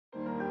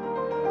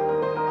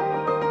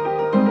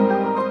Mweri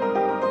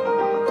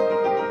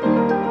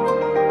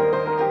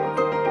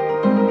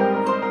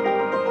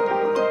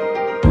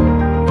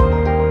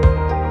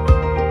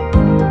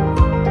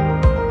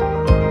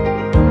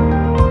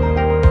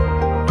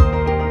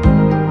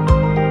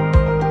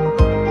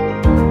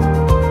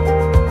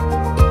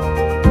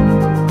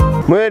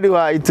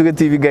wa Itugi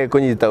TV gai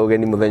kunyita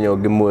ugeni muthenya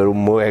ungi mweru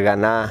mwega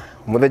na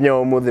muthenya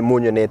umuthi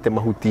munyonete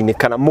mahutini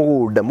kana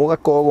mugunda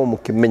mugakorwo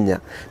mukimenya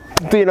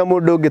twina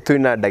mundu ungi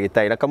twina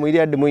ndagitari na kamwiri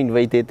andi mu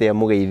invite ya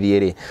mugeithie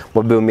ri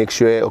mobile make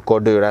sure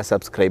ukondo ura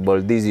subscribe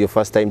all this your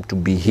first time to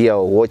be here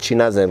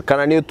watching us and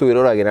kana ni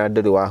utwiruragira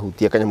ndiri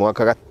wahutia kanyamo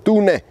gaka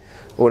gatune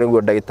uri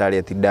ngo ndagitari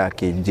atinda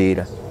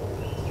akinjira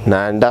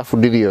na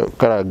ndafundithio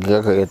karangi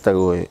gaka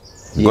getagwo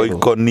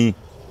goikoni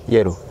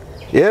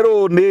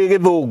Yero ni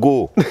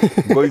githungu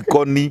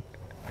goikoni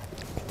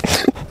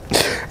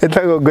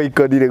etago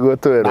goikoni ri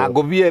gotwero na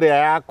ngobia ria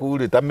yaku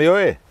ri ta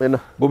mioe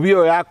ngobia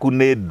yaku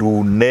ni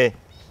ndune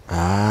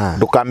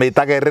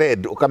ndukametage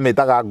red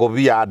ukametaga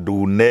ngobia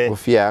ndune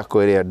ngobia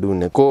yako ria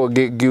ndune ko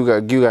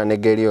giuga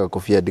negerio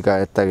ngobia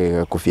ndikatage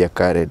ngobia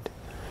ka red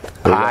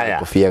haya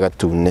ngobia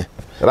gatune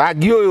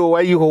rangi uyu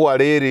wa ihua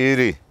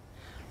riri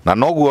na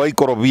noguo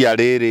ikorobia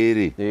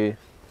riri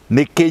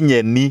ni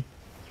kinyeni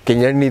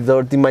kinyeni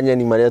thoti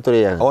manyeni maria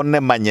turiaga one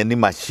manyeni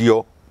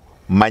macio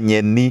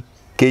manyeni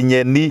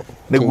kinyeni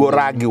niguo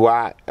rangi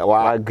wa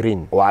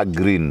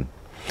green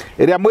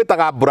iria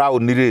mwitaga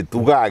brown ri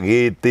tuga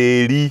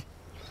gitiri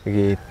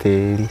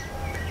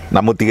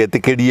na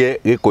mutigetikirie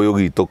gikuyu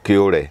gitu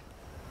kiure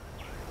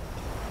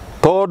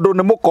tondu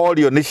ni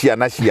mukorio ni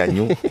ciana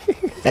cianyu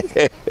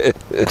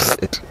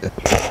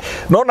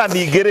nona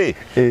ningiri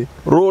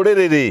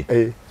ruriri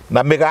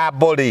na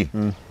migambo ri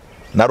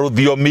na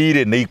ruthiomi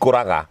ri ni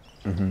ikuraga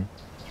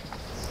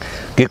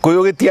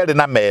gikuyu gitiari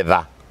na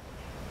metha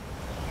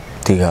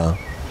tiga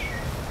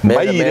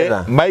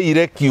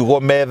maire kiugo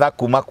metha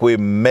kuma kwi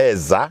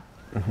meza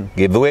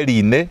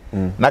githweri-ini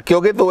na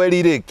kio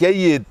githweri ri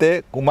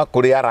kiaiyite kuma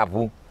kuri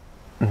arabu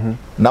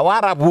na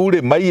warabu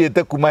ri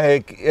maiyite kuma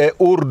he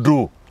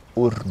urdu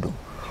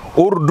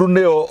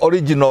ni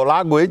original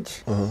language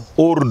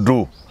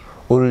urdu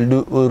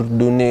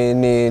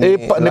ni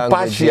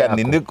Persian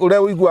ni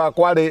kuria uigua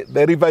kwari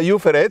the river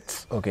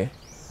Euphrates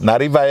na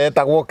river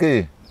yetagwo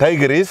ki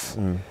Tigris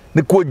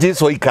ni kuo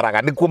Jesu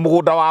aikaraga ni kuo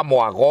mugunda wa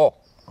mwago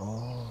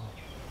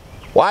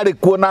wari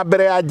kuo na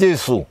mbere ya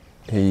Jesu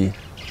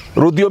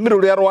ruthiomi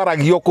ruria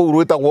rwaragio kuu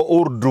rwitagwo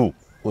urdu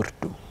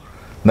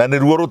na ni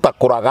ruo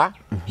rutakuraga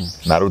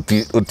na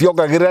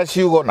rutiongagirira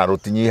ciugo na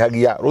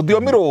rutinyihagia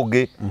ruthiomi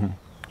rungi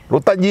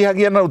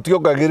rutanyihagia na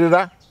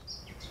rutiongagirira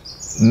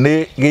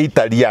ni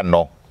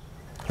Giitaliano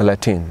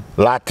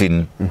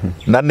Latin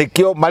na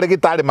nikio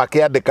marigitari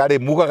makiandika ri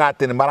mugaga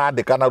ati ni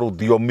marandika na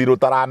ruthiomi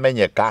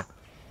rutaramenyeka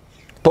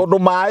tondu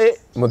mai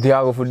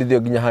muthiaga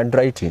gufundithio nginya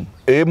handwriting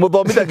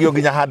muthomithagio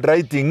nginya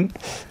handwriting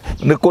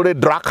ni kuri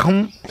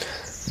drachum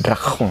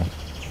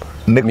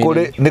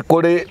ni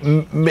kuri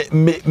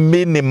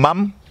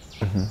minimum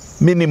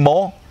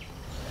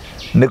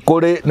ni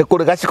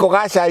kuri gaciko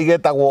ga cai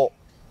getagwo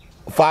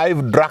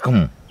 5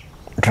 drachum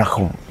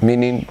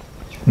meaning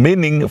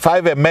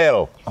 5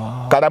 ml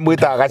kana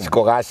mwita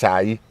gaciko ga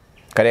cai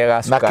karia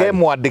ga na ke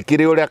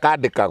mwandikire uria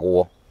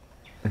kandikagwo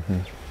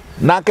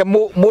nake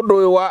mundu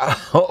uyu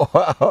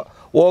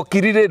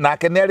wokirire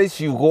nake ni ari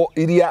ciugo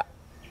iria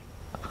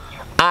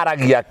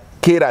aragia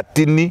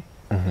kiratini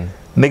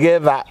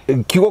nigetha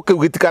kiugo kiu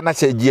gitikana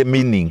cenjie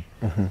meaning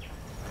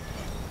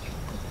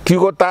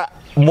kiugo ta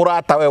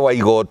murata we wa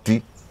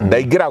igoti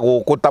ndaingira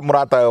guku ta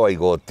murata we wa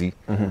igoti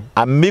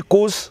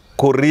amicus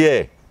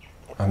curiae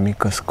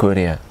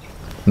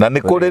na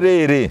ni kuri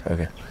riri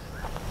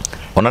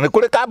ona ni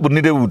kuri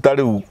kambuni riu ta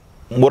riu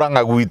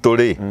Murang'a gwitu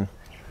ri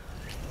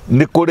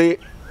ni kuri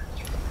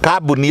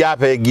kambuni ya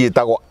bengi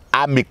itagwo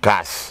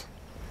Amicus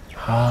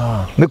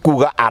ni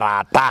kuga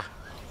arata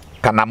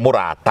kana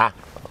murata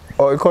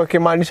iko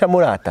kimaanisha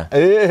murata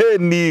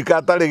ni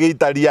katari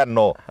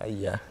Giitaliano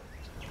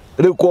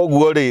riu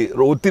koguo ri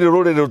rutiri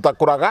ruriri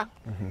rutakuraga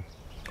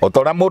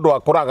otora mundu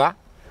akuraga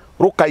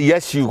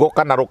rukaiya ciugo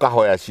kana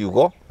rukahoya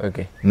ciugo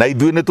na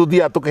ithui ni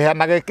tuthia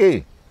tukiheanaga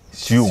ki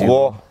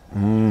ciugo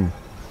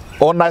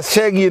ona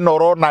cegi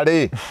norona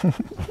ri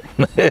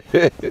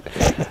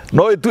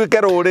no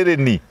ituike ruriri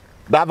ni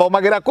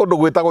ndathomagira kundu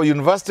gwitagwo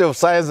University of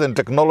Science and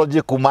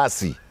Technology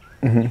Kumasi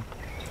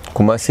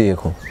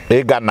iko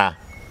Ghana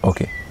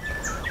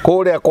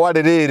kuria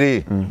kwari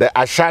riri the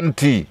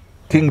Ashanti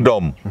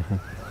Kingdom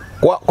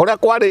kuria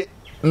kwari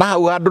na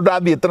hau handu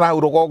ndathiite na hau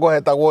rugongo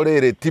hetagwo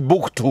riri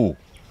Timbuktu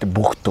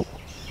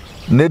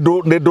ni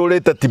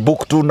ndurite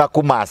Timbuktu na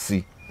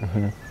Kumasi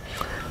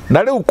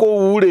na riu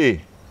kuu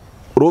ri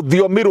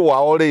ruthiomi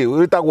rwao ri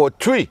witagwo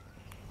chui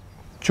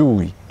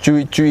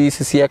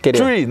ici cia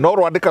kiria chui no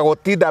rwandikagwo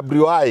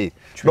TWI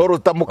no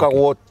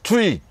rutamukagwo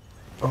chui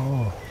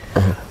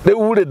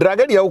riu ri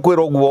ndirageria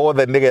gukwira uguo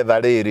wothe nigetha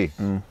riri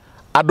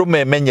andu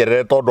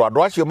memenyerere tondu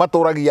andu acio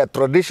maturagia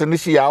tradition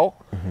ciao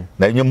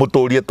na inyu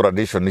muturie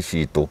tradition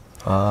citu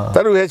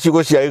ta riu he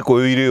ciugo cia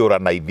Gikuyu iriura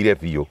na ithire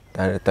biu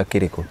ta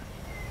kiriku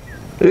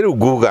Riu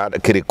nguga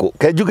kiriko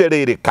kenjuge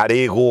riri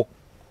karigo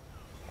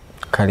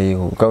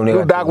kau ni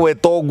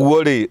ndagweta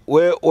uguo ri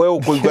we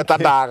ukuigua ta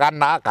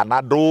ndagana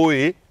kana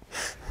ndui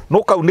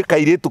no kau ni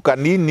kairitu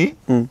kanini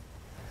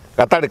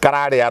gatari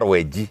karari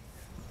arwenji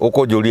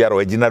ukunjuria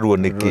arwenji na ruo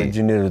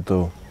niki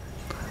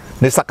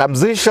ni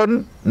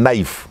circumcision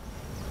knife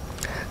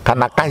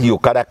kana kahiu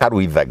karia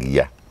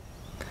karuithagia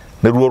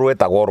ni ruo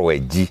rwetagwo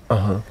rwenji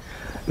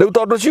riu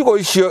tondu ciugo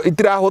icio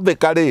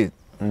itirahuthika ri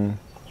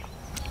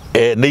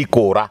ni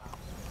ikura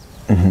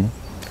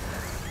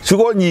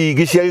ciugo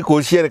nyingi cia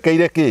Gikuyu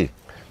cierekeire ki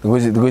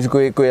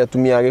kwi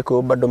atumia a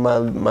Gikuyu bado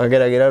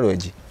mageragira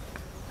rwenji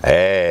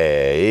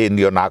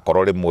ndio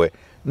nakorwo rimwe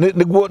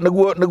niguo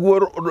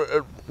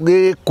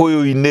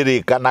Gikuyu-ini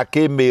ri kana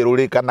Kimiru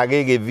ri kana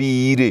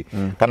Gigithii ri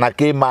kana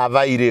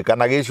Kimathai ri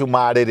kana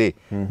Gicumari ri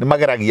ni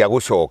mageragia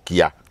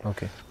gucokia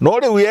no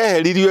riu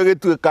yeheririo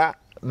gituika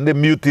ni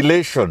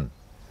mutilation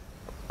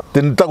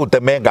tinta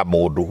gutemenga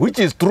mundu which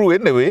is true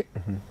anyway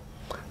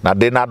na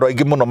ndina andu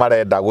aingi muno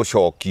marenda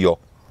gucokio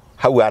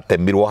hau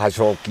atemirwo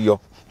hacokio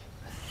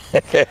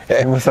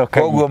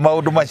koguo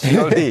maundu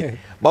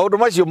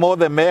macio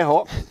mothe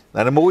meho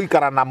na ni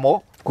muguikara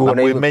namo na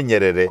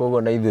mwimenyerere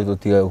koguo na ithuĩ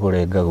tutiga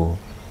kurengagwo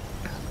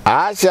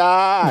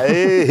aca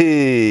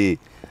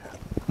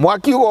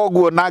mwakiuga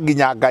ũguo na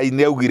nginya Ngai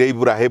nĩ augire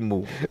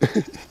Ibrahimu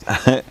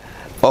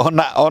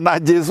ona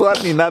Jesu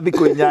anina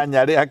thikũ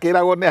 8 rĩ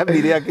akĩragwo nĩ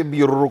athire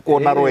akĩthiũrũrũkwo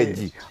na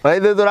rwenji ona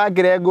ithuĩ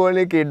tũrakĩrengwo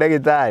nĩ kĩ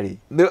ndagĩtarĩ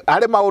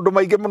harĩ maũndũ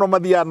maingĩ mũno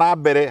mathiaga na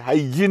mbere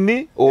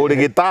hygiene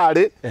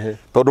ũrigĩtarĩ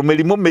tondũ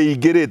mĩrimũ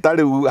mĩingĩ rĩ ta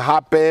rĩu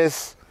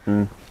herpes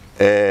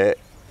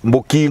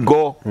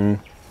mũkingo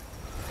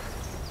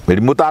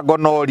mĩrimũ ta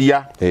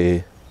gonorrhea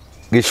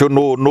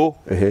gĩcũnũnũ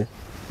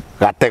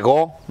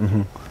gatego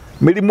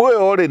mĩrimũ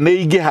ĩyo rĩ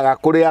nĩ ingĩhaga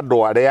kũrĩ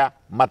andũ arĩa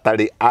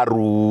matarĩ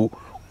aru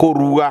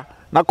kũrua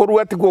na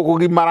kũrua tikuo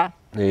kũgimara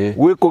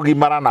gwĩ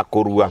kũgimara na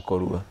kũrua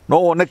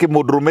no wone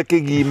kĩmũndũrũme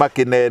kĩgima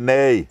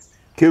kĩnene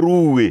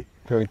kĩruĩ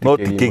no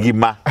ti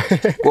kĩgima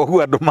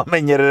koguo andũ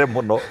mamenyerere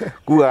mũno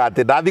kugaga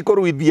atĩ ndathi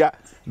kũruithia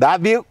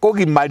ndathi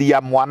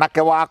kũgimaria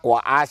mwanake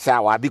wakwa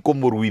aca wathi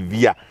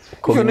kũmũruithia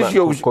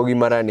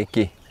kũgimara nĩ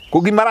kĩ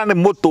kũgimara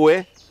nĩ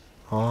mũtwe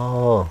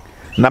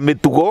na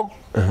mĩtugo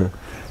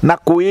na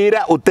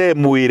kwĩra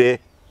ũtemwĩre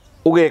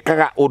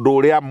ugekaga undu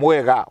uria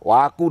mwega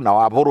waku na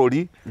wa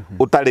bururi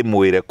utari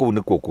mwire kuu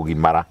nikuo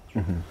kugimara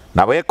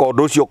na weka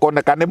undu ucio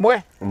koneka ni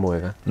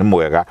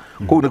mwega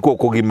kuu nikuo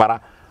kugimara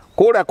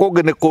kuria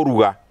kungi ni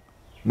kuruga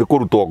ni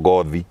kurutwo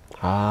ngothi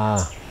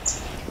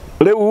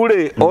riu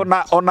ri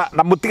ona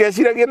na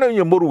mutigeciragie no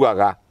inyo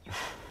murugaga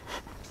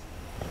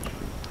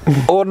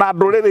ona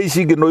ndurire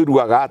ici ingi no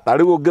irugaga ta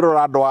riu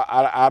ngirora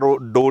andu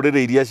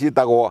ndurire iria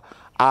ciitagwo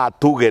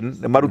Tugen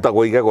ni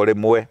marutagwo igego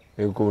rimwe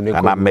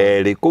kana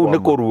meri kuu ni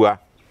kurua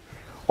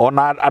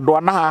ona andu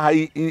ana haha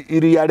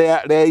iria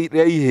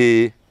ria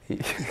ihi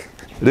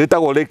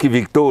ritagwo Lake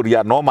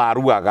Victoria no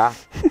maruaga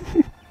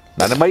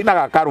na ni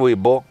mainaga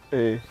karwimbo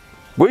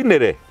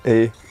ngũinĩre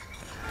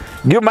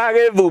ngiuma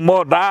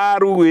Gĩthumo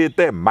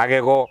ndaruĩte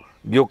magego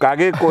ngĩũka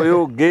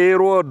Gĩkũyũ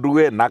ngĩrwo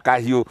ndue na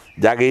kahiũ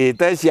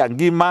njagĩte cia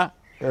ngima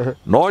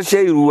no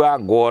cia irua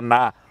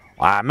nguona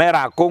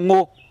wamera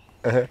kũng'ũ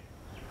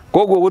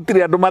koguo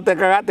gutire andu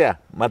matekaga atia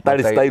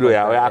matari style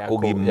yao ya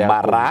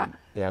kugimara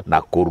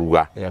na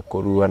kuruga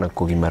na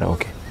kugimara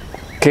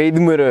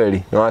Keithimwĩro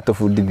eri no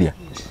atubundithia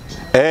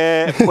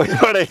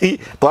kwĩrorei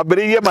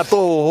twambĩrĩirie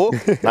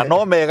matũhũhũ na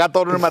no mega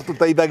tondũ nĩ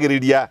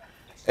matũteithagĩrĩria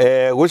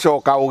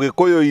gucoka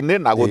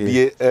ũgĩkũyũ-inĩ na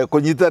gũthiĩ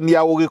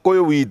kũnyitania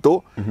ũgĩkũyũ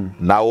witũ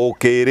na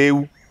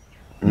ũkĩrĩu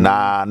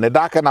na nĩ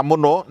ndakena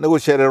mũno nĩ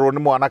gũcererwo nĩ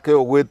mwanake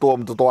ũyũ gwĩtwo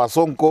mtoto wa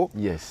Sonko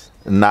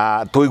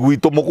na twĩ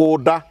gwitũ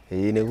mũgũnda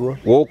nĩguo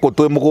gũkũ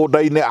twĩ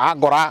mũgũnda-inĩ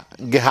angora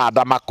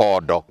ngĩhanda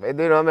makondo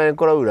no me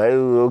kũraura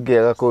rĩu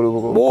ũngĩaga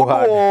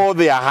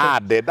mũndũ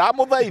ahande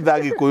ndamũthaitha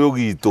Gĩkũyũ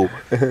gitũ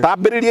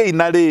tambĩrĩriai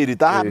na rĩrĩ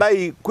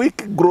tahandai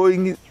quick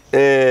growing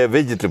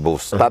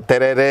vegetables ta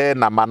terere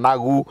na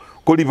managu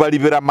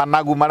kũribaribĩra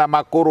managu marĩa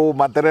makũrũ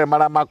materere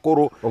marĩa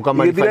makũrũ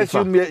igĩthira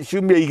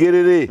ciumia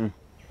igĩrĩ rĩ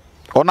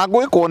ona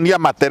gwĩkuonia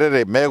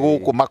materere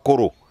megũkũ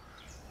makũrũ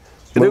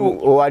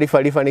rĩu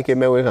waribariba nĩkĩ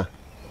megwĩka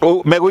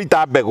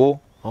megũita mbegũ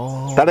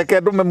tareke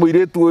ndũme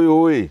mũirĩtu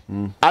ũyũ ĩ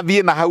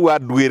athiĩ na hau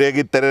anduĩre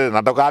gĩterere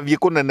na ndagathiĩ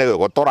kũnene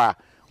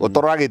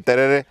gũtora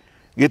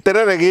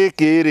gĩterere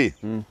gĩkĩ rĩ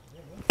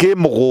kĩ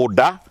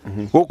mũgũnda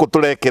gũkũ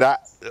tũrekĩra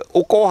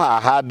ũkoha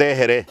hande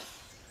here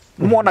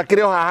muona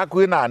kĩrĩa haha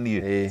hakuhĩ na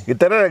niĩ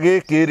gĩterere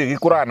gĩkĩ rĩ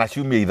gĩkũraga na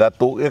ciumia 3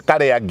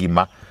 gĩkarĩa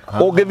ngima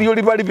ũngĩthiĩ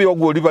ũribaribe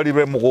ũguo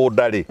ũribaribe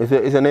mũgũnda rĩ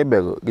icio nĩ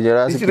mbegũ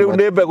ici rĩu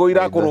nĩ mbegũ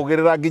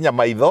irakũrũgĩrĩra nginya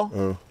maitho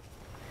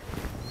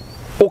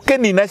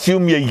ũkĩnina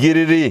ciumia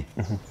 2 rĩ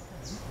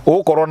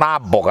ũgũkorwo na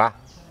mboga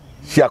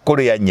cia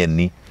kũrĩa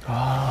nyeni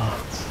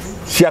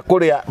cia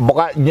kũrĩa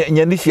mboga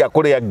nyeni cia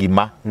kũrĩa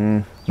ngima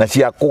na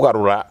cia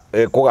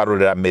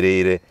kũgarũrĩra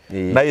mĩrĩre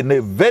na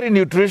nĩ very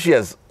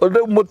nutritious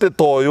rĩu mũtĩ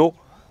ta ũyũ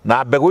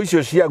na mbegũ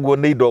icio ciaguo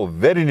nĩ indo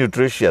very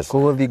nutritious.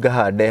 Kũgũthinga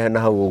hande na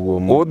hau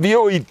ũguo. Ũthiĩ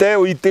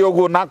ũite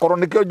ũguo na korwo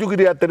nĩkĩo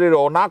njugire atĩrĩrĩ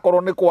ona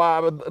korwo nĩ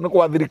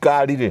kwa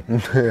thirikari rĩ.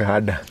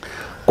 Handa.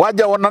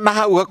 Kwanja ona na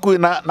hau hakuhĩ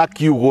na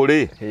kiugũ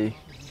rĩ.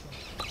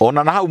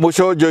 Ona na hau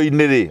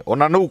mũconjo-inĩ rĩ,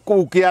 ona nau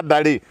kũu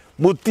kĩanda rĩ,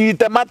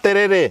 mũtite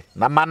materere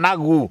na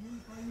managu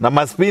na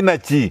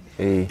maspinachi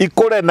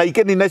ikũre na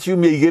ikĩnina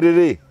ciumia igĩrĩ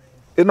rĩ,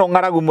 ĩno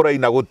ng'aragu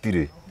mũraina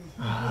gũtirĩ.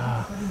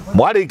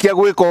 Mwarĩkia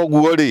gwĩka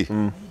ũguo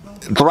rĩ,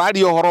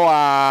 tũraria ũhoro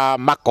wa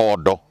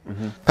makondo.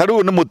 Ta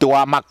rĩu nĩ mũtĩ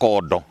wa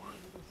makondo.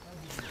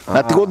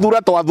 Na ti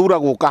gũthura twathura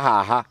gũka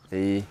haha.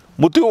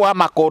 Mũtĩ ũyũ wa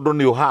makondo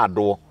nĩ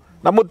ũhandwo.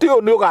 Na mũtĩ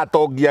ũyũ nĩ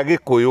ũgatongia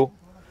Gĩkũyũ.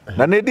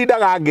 Na nĩ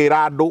ndindaga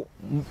ngĩra andũ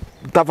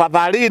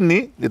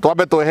tafadhalini nĩ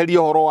twambe tweherie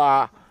ũhoro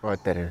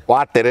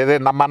wa terere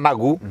na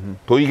managu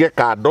tũige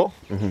kando.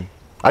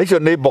 Icio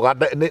nĩ mboga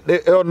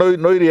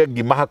no irie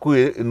ngima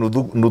hakuhĩ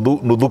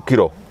nuthu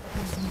kiro.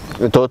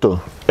 Toto.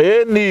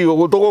 Ĩni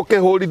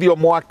tũgũkĩhũrithio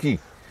mwaki.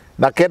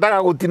 Na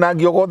kendaga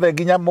gũtinangio gothe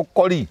nginya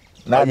mũkori.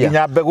 Na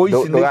nginya mbegũ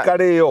ici nĩ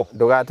ikarĩo.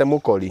 Ndũgate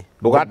mũkori.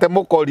 Ndũgate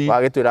mũkori.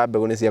 Wagĩtwĩra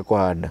mbegũ nĩ cia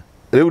kũhanda.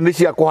 Rĩu nĩ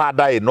cia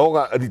kũhanda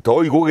no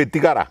toĩ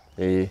gũgĩtigara.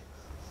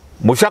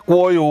 Mũcakwa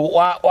ũyũ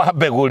wa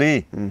mbegũ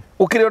rĩ,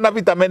 ũkĩrĩ na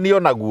vitamini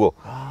onaguo.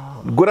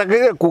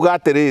 Ngũragĩre kuga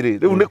atĩrĩrĩ,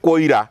 rĩu nĩ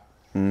kũira.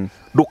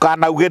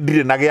 Ndũkanauge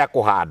ndirĩ na gĩa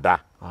kũhanda.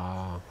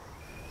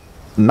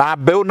 Na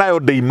mbeũ nayo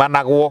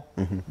ndĩimanagwo.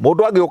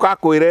 Mũndũ angĩũka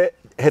kwĩre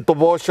he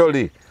tũboco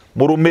rĩ,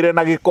 mũrũmĩre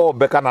na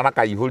gĩkombe kana na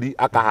kaihũri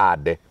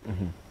akahande.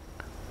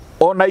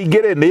 Ona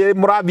ingĩ rĩ nĩ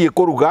mũrathiĩ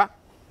kũruga,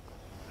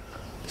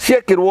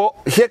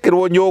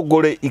 ciekĩrwo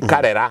nyũngũ rĩ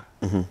ikarera.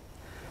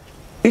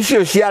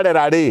 Icio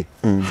ciarera rĩ,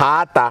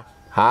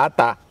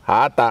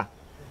 hata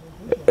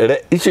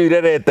icio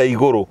irerete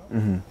igũrũ,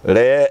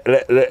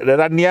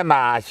 rerania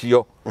na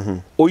acio,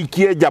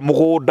 ũikie nja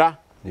mũgũnda.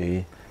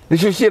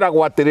 Nicio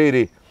ciĩragwo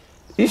atĩrĩrĩ,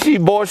 ici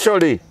mboco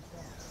rĩ,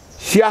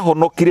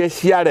 ciahonokire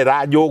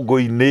ciarera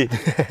nyũngũ-inĩ.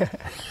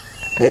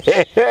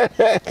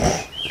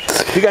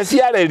 Tiga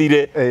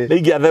ciarerire nĩ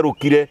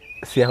ingĩatherũkire.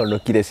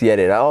 Ciahonokire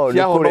ciarera.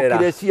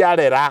 Ciahonokire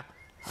ciarera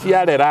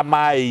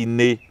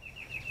maĩ-inĩ.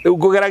 Rĩu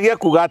ngũgeragia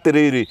kuga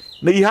atĩrĩrĩ,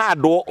 nĩ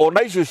ihandwo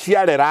ona icio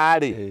ciarera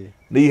rĩ,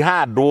 nĩ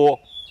ihandwo.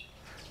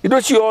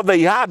 Indo ciothe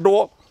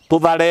ihandwo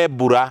tũthare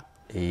mbura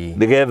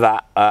nĩgetha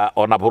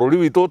ona bũrũri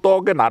witũ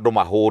ũtonge na andũ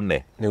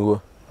mahũne. Nĩguo.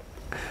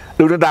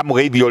 Rĩu nĩ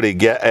ndamũgeithio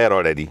rĩngĩ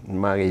eroreri.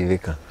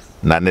 Mageithĩka.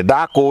 Na nĩ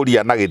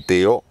ndakũria na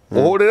gĩtĩo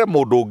ũhũrĩre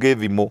mũndũ ũngĩ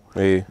thimũ.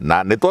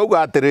 Na nĩ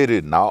twauga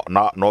atĩrĩrĩ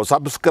no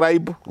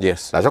subscribe.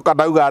 Nacoka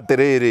ndauga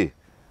atĩrĩrĩ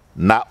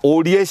na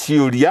ũrie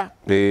ciũria.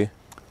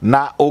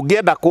 Na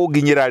ũngĩenda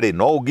kũnginyĩra rĩ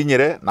no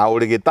ũnginyĩre na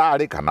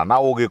ũrĩgĩtarĩ kana na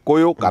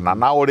ũgĩkũyũ kana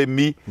na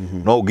ũrĩmi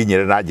no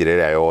ũnginyĩre na njĩra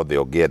ĩrĩa yothe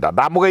ũngĩenda.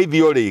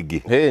 Ndamũgeithio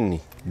rĩngĩ.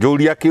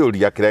 Njũria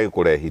kĩũria kĩrĩa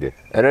gĩkũrehire.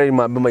 Erori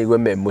mambe maigue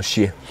me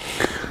mũciĩ.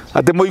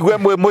 Atĩ mũigue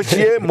mwe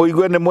mũciĩ,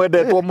 mũigue nĩ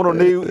mwendetwo mũno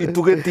nĩ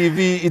Itugi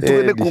TV.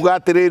 Itugi nĩ kuga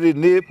atĩrĩrĩ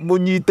nĩ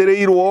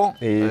mũnyitĩrĩirwo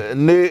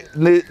nĩ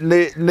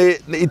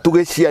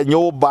itugĩ cia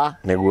nyũmba.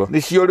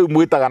 Nĩcio rĩu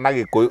mwĩtaga na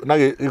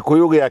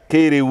Gĩkũyũ gĩa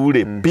kĩrĩu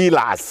rĩ,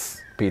 pillars.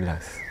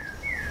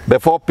 The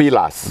four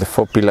pillars. The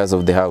four pillars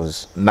of the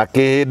house. Na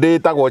kĩhĩndĩ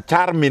ĩtagwo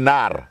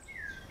charminar.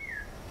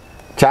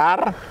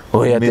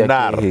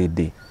 Charminar.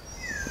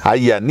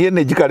 Haya, niĩ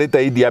nĩ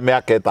njikarĩte India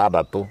mĩaka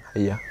 6.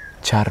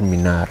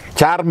 Charminar.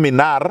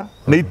 Charminar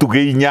nĩ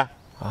itugĩ inya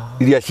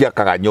iria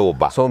ciakaga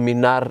nyũmba. So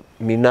minar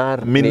nĩ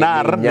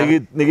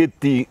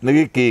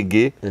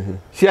gĩkĩngĩ.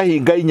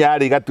 Ciahinga inya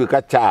rĩ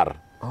igatuĩka char.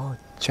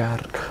 Char.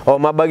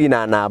 Mambagi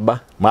na namba.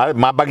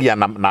 Mambagia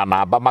na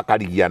namba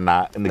makarigia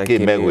na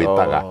nĩkĩ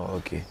megwĩtaga.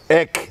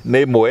 Ek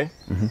nĩ ĩmwe.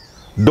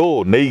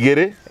 Do nĩ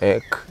igĩrĩ.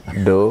 Ek,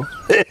 do.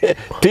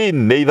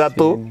 Tin nĩ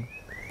ithatũ.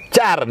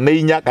 Char nĩ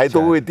inya. Kaĩ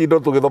tũgũgĩtinda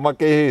tũgĩthoma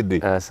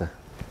kĩhĩndĩ. Aca.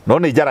 No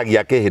nĩ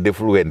njaragia kĩhĩndĩ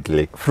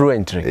fluently.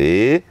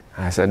 Fluently?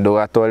 Aca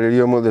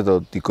ndũgatwarĩrio mũthĩ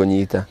tondũ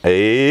tikũnyita.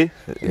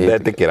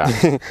 Ndetĩkĩra.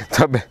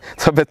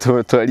 Twambe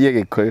twarie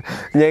Gĩkũyũ.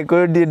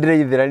 Gĩkũyũ ndiĩ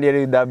ndĩraithĩrania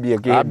rĩu ndambia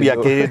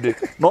kĩhĩndĩ.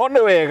 No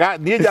nĩ wega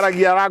niĩ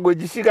njaragia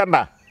language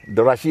cigana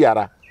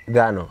ndũraciara.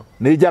 Ngano.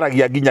 Nĩ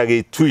njaragia nginya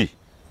Gĩcui.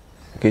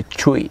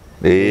 Gĩcui.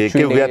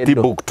 Kĩu gĩa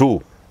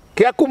Timbuktu.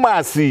 Kĩa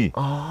Kumasi.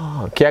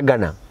 Kĩa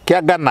Ghana.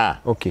 Kĩa Ghana.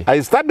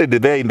 I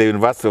studied there in the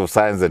University of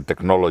Science and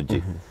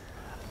Technology.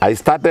 I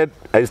studied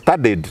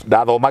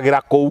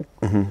ndathomagira kũu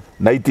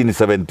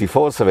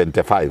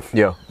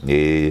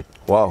 1974-75.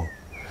 Wow.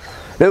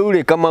 Rĩu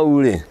rĩ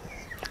Kamau rĩ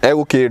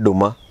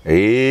egũkĩndũma.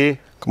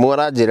 Kamau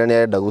aranjĩra nĩ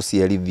arenda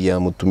gũciarithia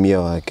mũtumia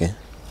wake.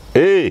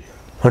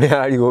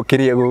 Ũrĩa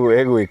arigũkĩria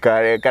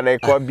egwĩka kana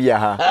ekwambia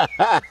ha.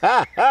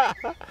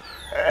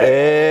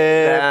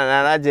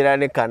 Aranjĩra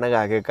nĩ kana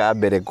gake ka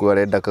mbere ko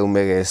arenda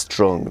kaume ge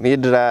strong. Niĩ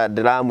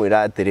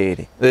ndĩramwĩra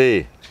atĩrĩrĩ.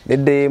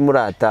 Nĩ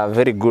mũrata,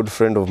 very good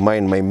friend of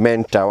mine, my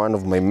mentor, one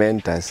of my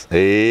mentors.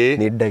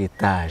 Nĩ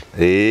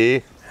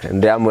ndagĩtarĩ.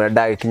 Ndĩramwĩra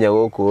ndagĩkinya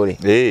gũkũ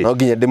rĩ no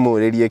nginya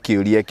ndĩmũrĩrie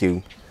kĩũria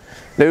kĩu.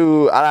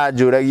 Rĩu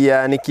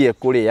aranjũragia nĩkĩ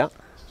ekũrĩa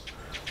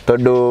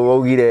tondũ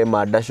waugire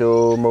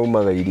mandacũ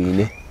maumaga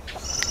irio-inĩ.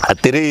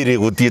 atiriri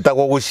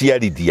gutietagwo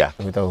guciarithia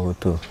gwitagwo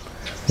tu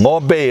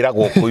ng'ombe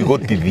iragwo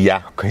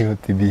kuigutithia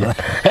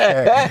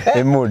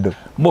nĩ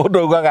mũndũ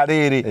augaga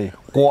rĩrĩ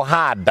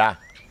kuohanda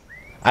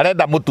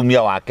arenda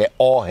mutumia wake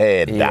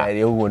ohenda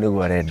ũguo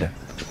nĩguo arenda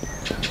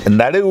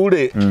na rĩu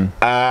rĩ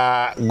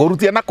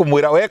ngũrutia na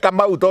kũmwĩra we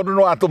Kamau tondũ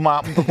nĩ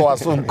watũma mtoto wa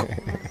Sonko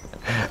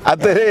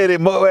atiriri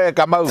we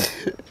Kamau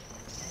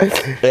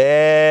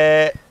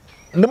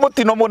nĩ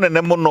mũtino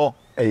mũnene mũno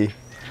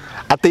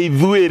atĩ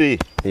ithuĩ rĩ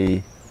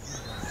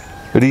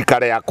rika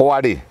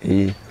rĩakwa rĩ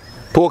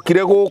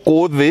twokire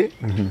gũkũ thĩ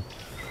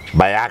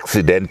by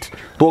accident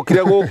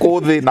twokire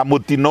gũkũ thĩ na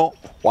mũtino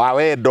wa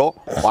wendo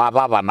wa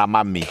baba na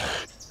mami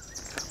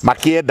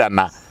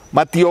makiendana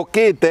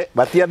matiokite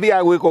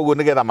matiathiaga gwĩka ũguo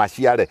nĩgetha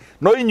maciare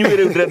no inyuĩ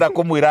rĩu ndĩrenda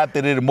kũmwĩra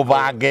atĩrĩrĩ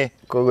mũbange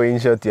koguo in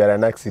short you are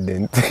an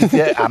accident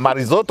I'm a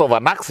result of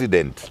an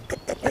accident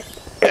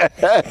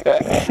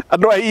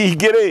andũ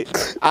aingĩ rĩ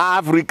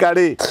Africa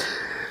rĩ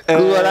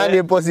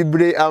kuorani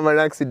possibly I'm an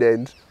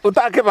accident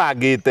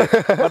utakibangite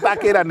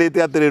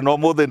batakiranite atiri no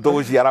muthe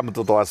ntuguciara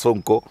mtoto wa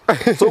Sonko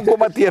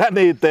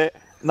matieranite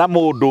na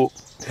mundu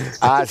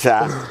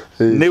aca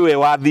niwe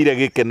wathire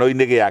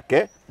gikeno-ini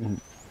giake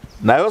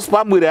nayo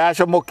sperm ire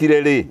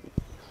yacomokire ri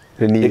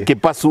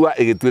ikipasua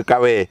igituika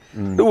we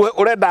riu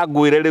urenda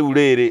ngwire riu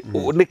riri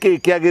niki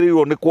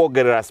kiagirirwo ni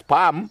kuongerera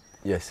sperm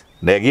yes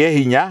na gie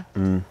hinya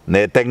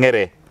na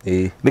tengere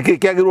niki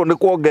kiagirirwo ni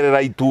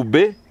kuongerera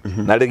itumbi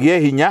na rigie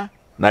hinya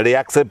na ri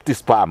accept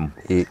sperm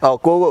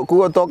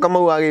kugo toka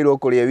mau agirwo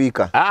kuria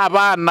wika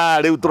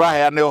bana riu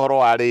turaheana uhoro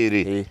wa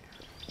riri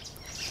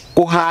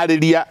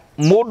kuhariria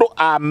mundu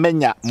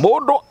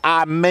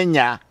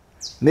amenya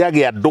ni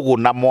agia ndugu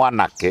na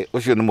mwanake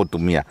ucio ni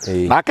mutumia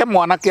nake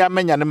mwanake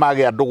amenya ni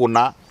magia ndugu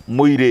na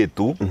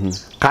muiretu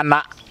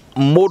kana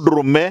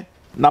mundurume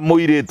na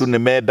muiretu ni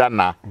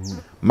mendana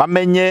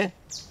mamenye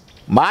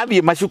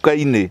mathie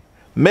macuka-ini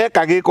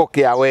meka giko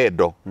kia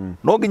wendo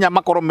no nginya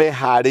makorwo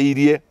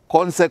mehariirie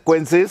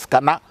consequences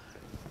kana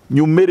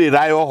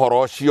nyumirira yo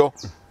horo cio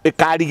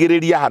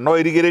ikarigiriria ha no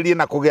irigiririe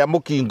na kugia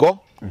mukingo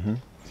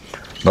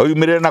no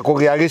yumirire na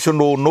kugia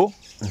gicununu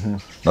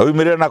no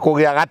yumirire na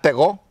kugia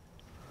gatego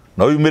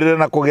no yumirire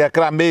na kugia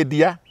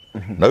chlamydia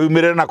no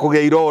yumirire na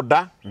kugia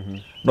ironda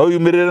no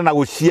yumirire na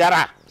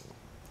guciara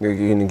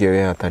ni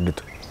kio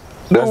hatandutu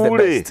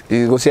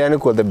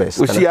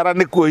guciara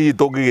nä kuo hihi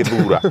tå ngä gä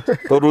thura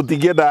tondå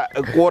tingä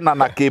kuona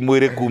na kä mwä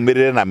rä kumä rä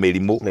re na mä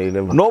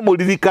rimå no må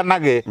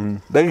ririkanage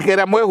ndagä ka ä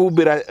rä a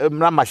mwehumbä ra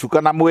na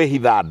macuka na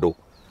mwehitha andå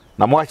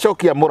na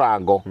mwacokia må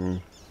rango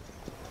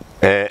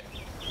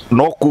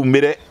no kumä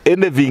re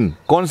anything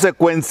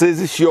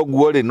consequences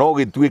cioguo rä no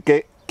gä tuä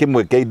ke kä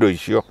mwe kä indo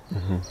icio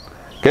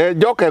ke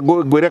njoke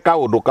ngwä re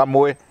kaå ndå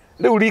kamwe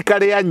rä u rika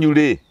rä anyu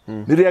rä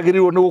nä rä agä rä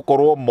irwo nä gå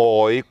korwo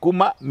moä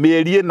kuma mä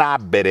eri na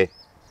mbere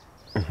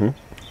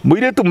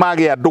muiretu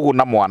magia ndugu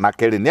na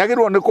mwanake ri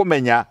niagirwo ni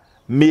kumenya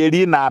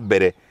mieri na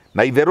mbere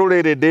na itheru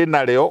riri ndi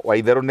naryo wa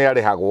itheru ni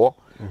arihagwo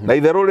na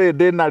itheru riri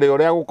ndi naryo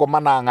ria gukoma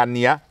na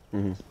ng'ania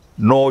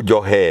no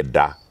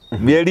johenda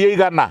mieri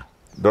igana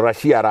ndora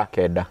ciara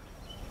kenda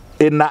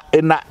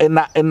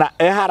ina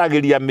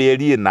eharagiria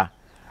mieri ina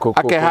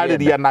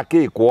akehariria na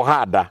ki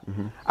kuohanda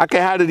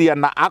akehariria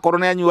na akorwo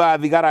ni anyua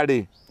thigara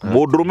ri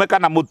mundurume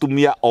kana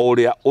mutumia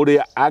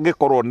uria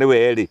angikorwo ni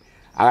weri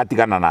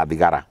agatigana na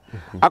thigara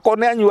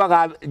akone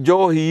anyuaga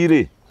njohi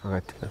ri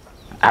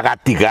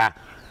agatiga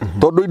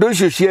tondu indo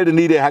icio cieri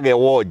ni irehage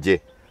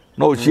wonje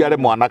no uciare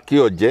mwana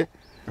kionje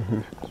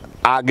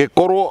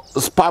angikorwo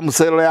sperm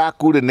cell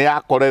yaku ri ni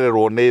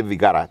yakorererwo ni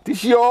thigara ti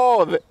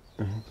ciothe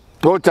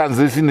to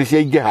chances ni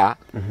ciaingĩha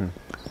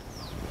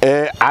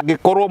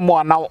angikorwo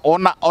mwana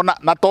ona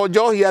na to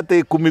njohi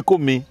ati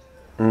 10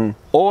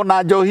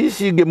 ona njohi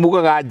ici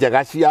ngimugaga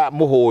njega cia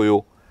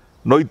muhuyu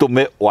no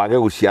itume wage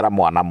guciara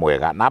mwana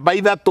mwega namba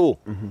 3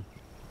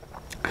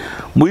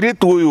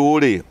 muiritu uyu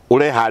ri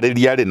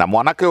urehariria ri na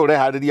mwanake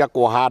urehariria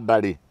kuohanda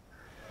ri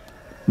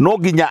no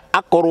nginya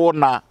akorwo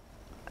na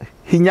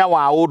hinya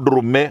wa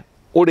undurume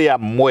uria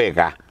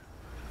mwega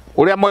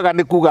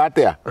ni kuga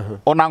atia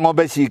ona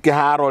ng'ombe cike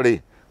haro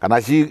ri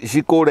kana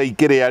cikure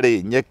ikiria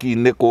ri nyeki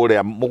ni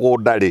kuria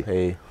mugunda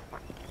ri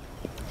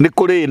ni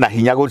kuri na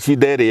hinya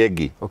gucinda iri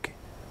engi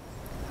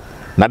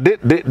na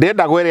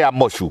ndenda gweria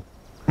mocu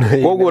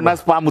koguo na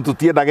sperm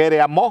tutiendaga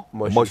ĩrĩa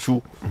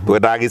mocu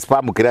twendaga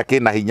sperm kĩrĩa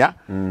kĩna hinya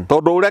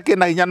tondũ ũrĩa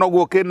kĩna hinya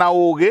noguo kĩna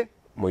ũgĩ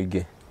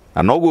mũingĩ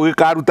na noguo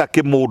gĩkaruta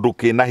kĩmũndũ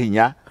kĩna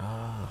hinya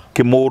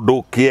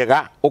kĩmũndũ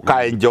kĩega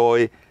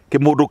ũka-enjoy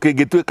kĩmũndũ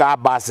kĩngĩtuĩka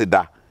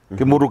ambassador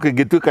kĩmũndũ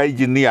kĩngĩtuĩka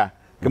engineer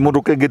kĩmũndũ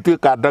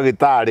kĩngĩtuĩka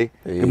ndagĩtarĩ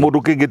kĩmũndũ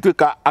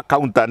kĩngĩtuĩka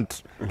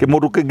accountant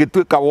kĩmũndũ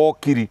kĩngĩtuĩka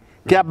wokiri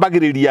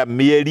kĩambagĩrĩria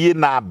mĩeri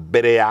na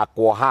mbere ya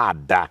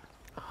kuohanda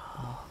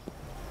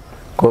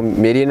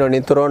mĩeri ĩno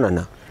nĩ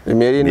tũronana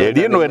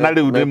mĩeri ĩno ena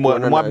rĩu nĩ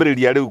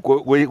mwambĩrĩria rĩu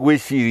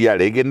gwĩciria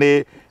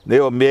rĩngĩ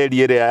nĩyo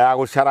mĩeri ĩrĩa ya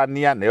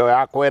gũcarania nĩyo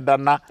ya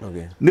kwendana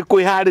nĩ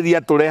kwĩharĩria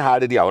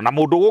tũreharĩria ona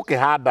mũndũ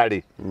gũkĩhanda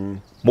rĩ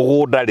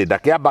mũgũnda rĩ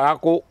ndakĩambaga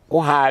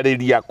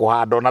kũharĩria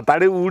kũhanda ona ta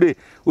rĩu rĩ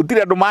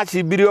gũtirĩ andũ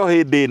macimbire o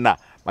hĩndĩ ĩna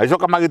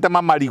magicoka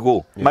magitema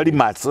marigo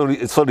marima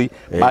sorry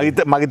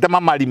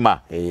magitema marima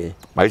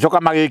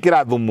magicoka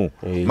magikira thumu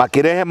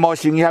makirehe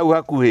moshing hau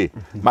hakuhi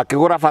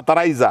makigura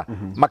fertilizer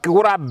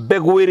makigura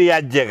mbegu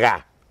iria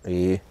njega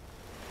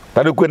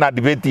tari kwina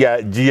debate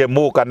ya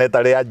GMO kana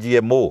tari ya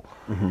GMO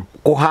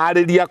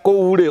kuhariria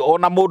kuu ri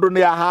ona mundu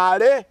ni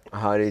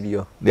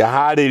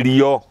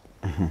aharirio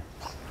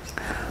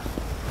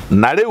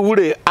na riu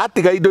ri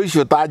atiga indo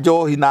icio ta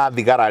njohi na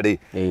thigara ri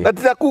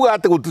natira kuga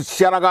ati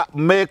gutuciaraga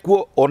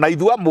mekuo ona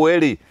ithua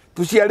mweri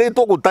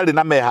tuciaritwo gutari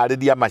na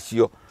mehariria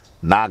macio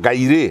na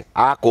Ngai ri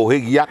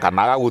akuhigia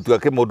kana agagutua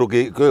kimundu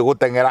kioi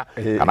gutengera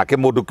kana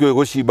kimundu kioi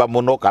gucimba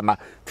muno kana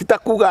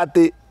titakuga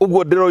ati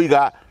uguo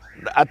ndiroiga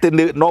ati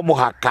no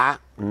muhaka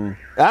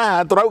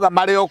turauga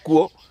mari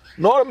okuo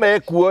no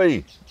mekuo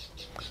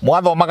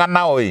mwathomaga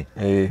nao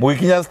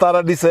mugikinya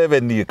standard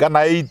 7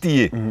 kana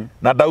 8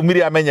 na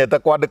ndaumire amenyete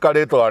kwandika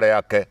ritwa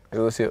riake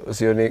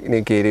ucio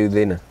ni kiriu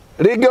thina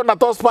ringi ona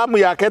to spam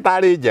yake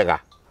tari njega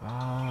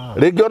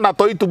ringi ona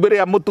to itumbĩ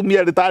rĩa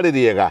mutumia ritari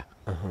riega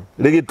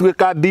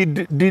rigituika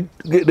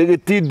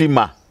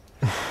rigitindima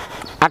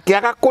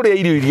akiaga kuria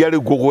irio iria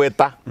riu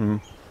gugweta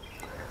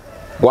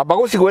wamba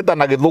gucigweta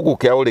na githungu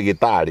kia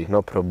urigitari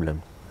no problem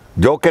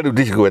njoke riu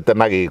ndicigwete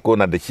na giku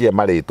na ndicie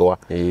maritwa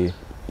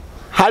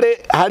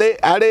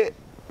hari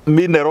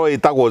mineral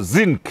itagwo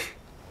zinc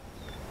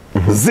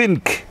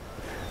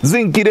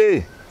zinc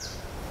ri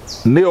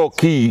niyo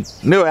ki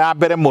niyo ya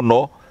mbere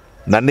muno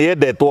na ni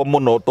endetwo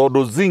muno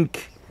tondu zinc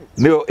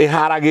niyo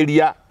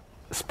iharagiria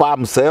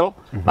sperm cell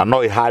na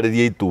no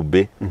iharirie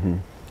itumbĩ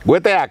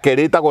gwete ya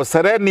keri itagwo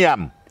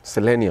selenium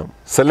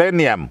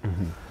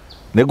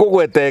ni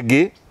gugwete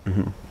ngi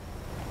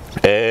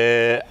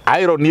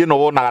iron ino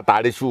wonaga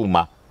tari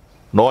cuma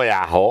no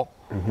yaho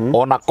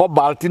ona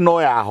cobalt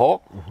no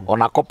yaho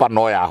ona copper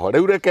no yaho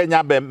riu reke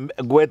nyambe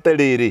gwete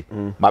riri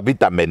ma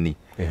vitamini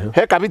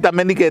he ka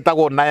vitamini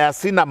ketagwo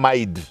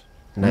niacinamide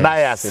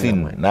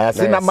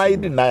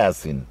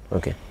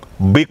okay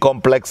B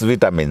complex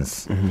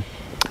vitamins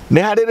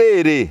ni hari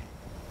riri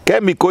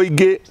chemical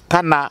ingi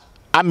kana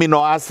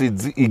amino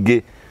acids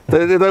ingi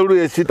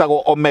riu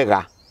citagwo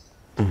omega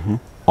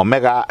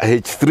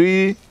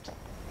H3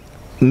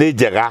 ni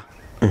njega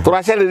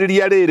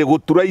turacariria riri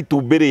gutura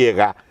itumbĩ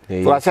riega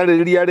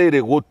turacariria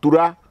riri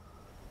gutura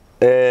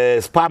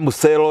sperm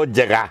cell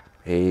njega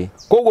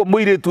koguo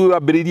muiritu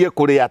ambiririe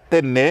kuria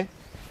tene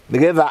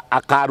nigetha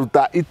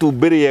akaruta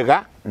itumbĩ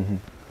riega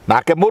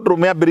nake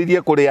mundurume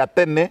ambiririe kuria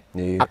tene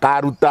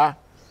akaruta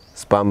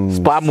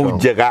sperm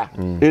njega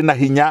ina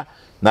hinya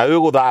na we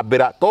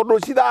guthambira tondu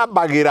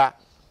cithambagira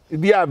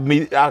ithia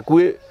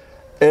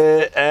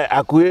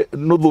akui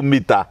nuthu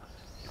mita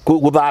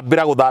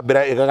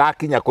guthambira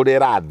igagakinya kuria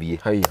irathie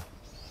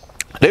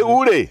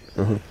riu ri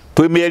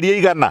twi mieri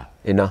igana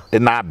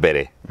ina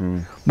mbere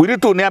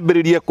mwiritu ni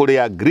ambiririe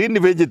kuria green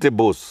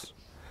vegetables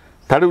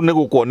tariu ni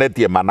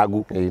gukuonetie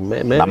managu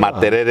na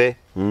materere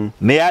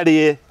ni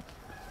arie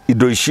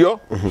indo icio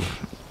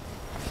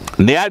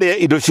ni arie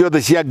indo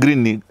ciothe cia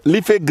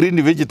leafy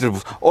green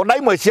vegetables ona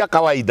imwe cia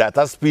kawaida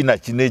ta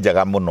spinach ni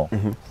njega muno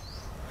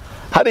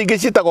hari ingi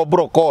citagwo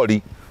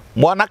broccoli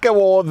mwanake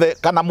wothe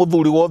kana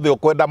muthuri wothe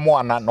ukwenda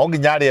mwana no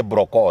nginya arie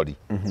broccoli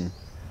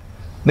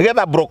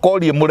nigetha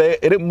broccoli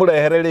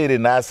murehere riri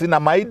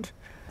niacinamide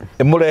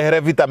imurehere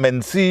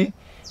vitamin C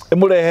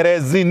imurehere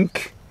zinc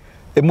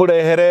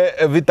imurehere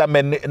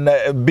vitamin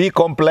B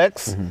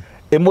complex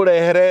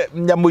imurehere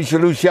nyamu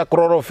icio cia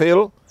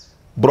chlorophyll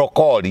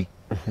broccoli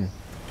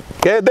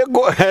kende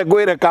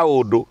gwire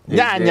kaundu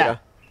nyanya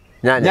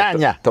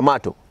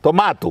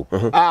tomato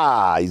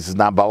is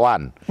number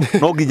 1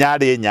 no nginya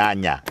arie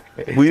nyanya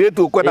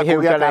mwiretu ukwenda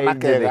kugia kana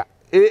kega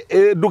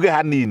nduge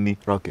hanini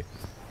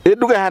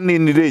nduge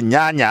hanini ri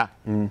nyanya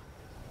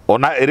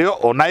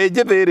ona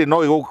ejethiri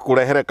no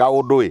igukurehere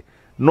kaundu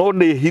no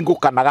ni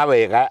hingukanaga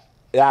wega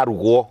ya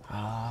rugwo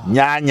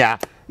nyanya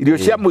irio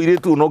cia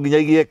muiritu no nginya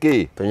igie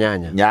ki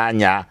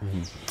nyanya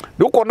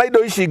ndukona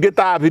indo ici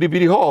ngita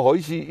biribiri hoho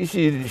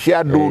ici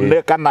cia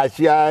ndune kana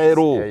cia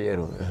eru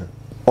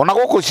ona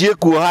guku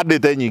ciekuo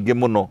handite nyingi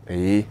muno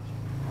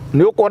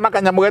ni ukona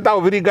kanyamu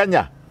getagwo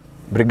biriganya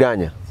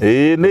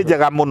ni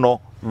njega muno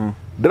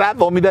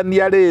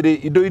ndirathomithania riri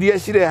indo iria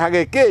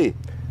cirehage ki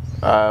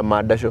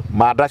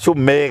mandacu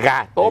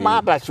mega to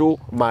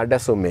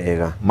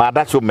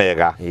mandacu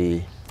mega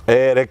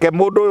reke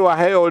mundu uyu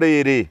aheo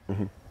riri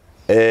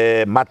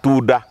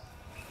matunda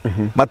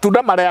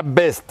maria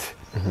best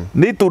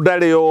ni itunda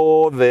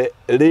riothe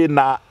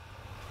rina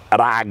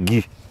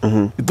rangi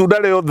itunda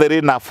riothe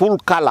rina full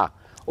color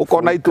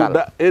ukona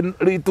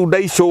itunda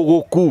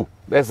icuguku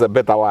that's a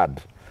better word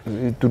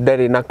itunda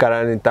rina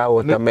color ta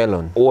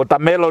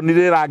watermelon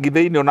ri rangi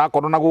thiini ona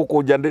kono na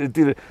guku nja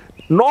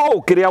no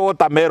ukiria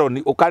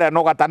watermelon ukaria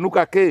no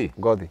gatanuka ki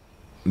ngothi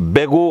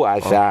mbegu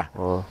aca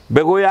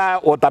mbegu ya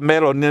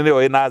watermelon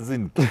niyo ina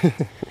zinc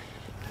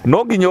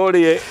no nginya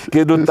urie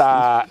kindu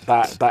ta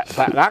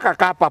gaka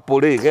ka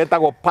papuri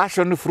getagwo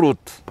passion fruit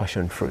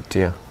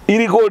yeah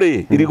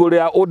irigori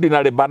ya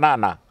ordinary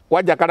banana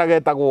kwanja kana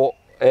getagwo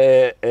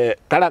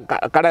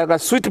kara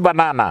sweet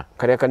banana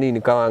karia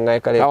kanini kawangae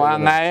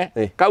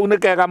kau nä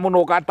kega må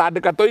no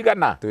gatandä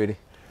toigana twiri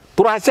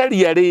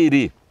turacaria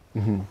rä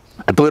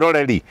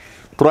twiroreri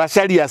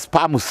turacaria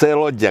sperm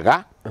cell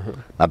njega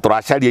na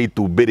turacaria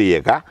itumbä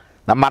rĩega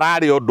na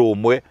mararä å ndå å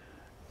mwe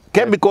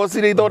chemicals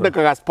iria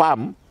ithondekaga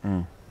sperm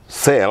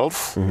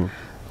cells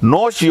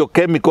no cio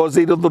chemicals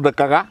iria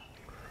ithondekaga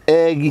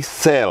egg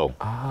cell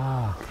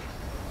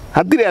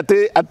hatirä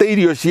atä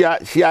irio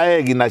cia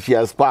egg na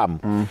cia sperm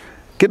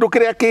kindu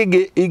kiria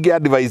kingi ingi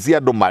advise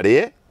andu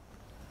marie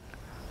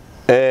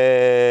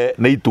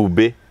nä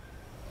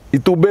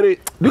itumbä ri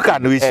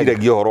ndukani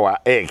wiciragia horo wa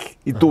egg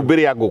itumbä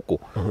ria nguku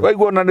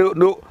waigua na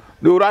nä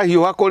å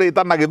rahiåha kå rä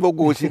ta na gä thå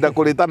ngå gå cinda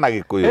kå rä ta na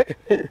gä kå yå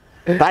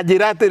ta njä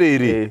ra atä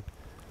rä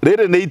rä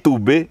rä nä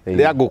itumbä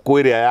rä ngå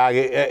kå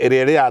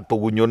ä rä a tå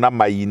gunyå na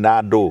mai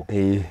na ndå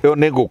ä yo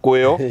nä ngå kå ä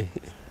yo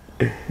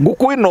ngå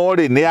kå ä no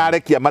rä nä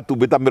yarekia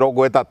matumbä ta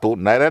 30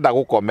 na ärenda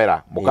gå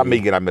komera må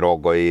kamä igä ra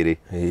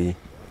 20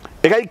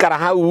 igaikara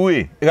hau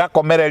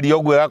igakomereria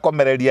uguo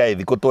igakomereria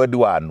thikå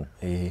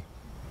 21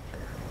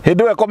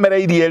 hindi we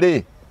komereirie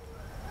ri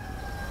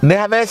nä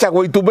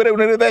hathecagwo itumbä rä u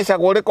nä rä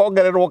thecagwo rä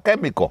kongererwo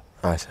chemical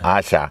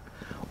aca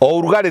o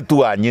urugari tu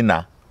wa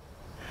nyina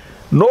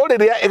no rä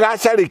rä a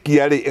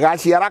igacarĩkia rĩ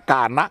igaciara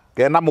kana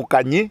kena må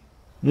kanyi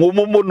må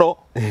må må no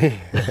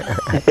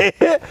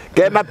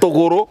kena tå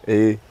gå rå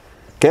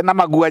kena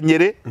maguanyä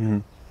rä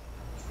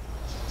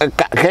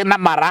kena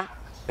mara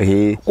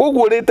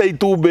koguo rä te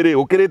itumbä rä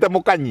å kä rä te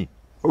må kanyi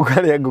å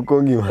karä a ngå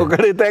kå ngima å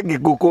karä te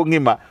ngå kå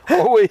ngima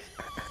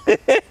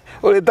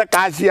å rä te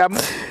calcium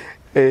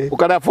å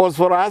karä a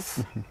phosphorus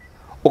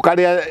å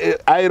karä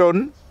a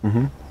iron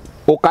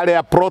å karä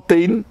a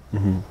protein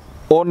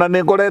ona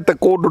nä ngorete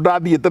kå ndå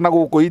ndathiä te na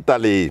gå kå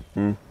Italy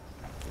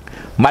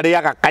marä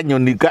aga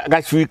kanyoni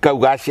gacui kau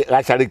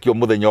gacarä kio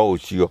må thenya å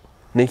cio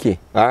nä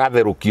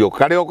gagatherå kio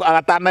karä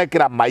agatanäkä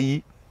ra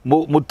mai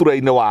må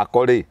tura-inä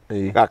wako rä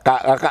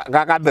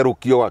gagatherå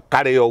kio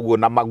karä o guo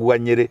na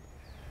maguanyä rä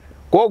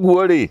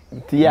koguo rä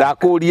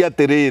ndakå ria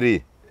atä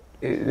rä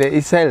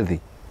rä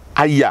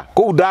aya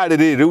kå u ndarä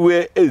rä rä u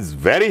is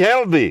very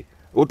healthy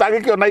å tangä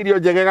kä ona irio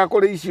njegega kå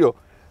rä icio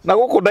na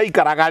gå kå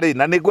ndaikaraga rä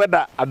na nä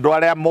kwenda andå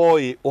arä a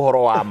moä å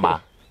horo wa ma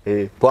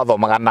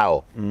twathomaga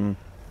nao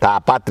ta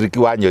Patrick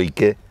wa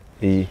Nyoike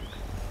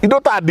indo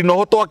ta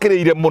ndinoho twakä rä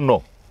ire må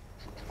no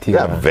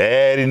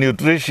very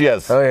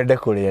nutritious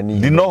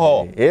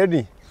ndinoho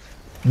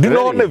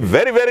nä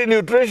very very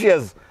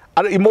nutritious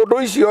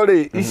imå icio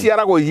rä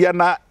iciaragwo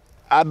ihiana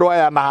andå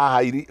aya na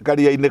haha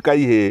karia-inä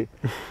kaihä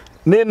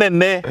nä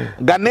nene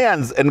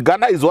Ghanaians and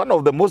Ghana is one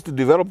of the most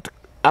developed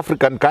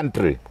African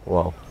country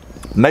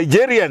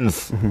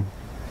Nigerians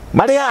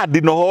marä a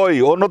ndinoho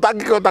ona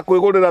tangä kä hota kwä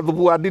gå rä ra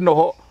thubu wa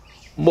ndinoho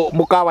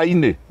må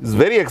kawa-inä is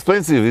very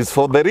expensive is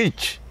for the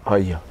rich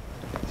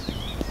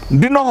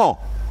ndinoho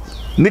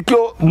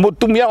nikio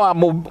mutumia wa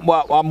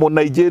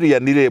må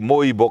Nigerian rä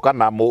må Ibo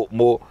kana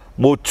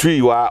må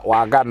Twi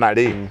wa Ghana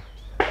rä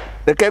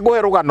reke ngå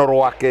he rå gano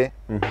rwake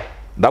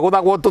ndagå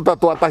thagwo tå ta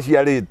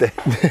twataciarä te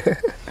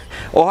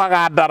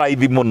ohaga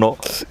ndaraithi må no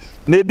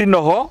nä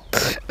ndinoho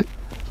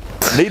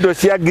nä indo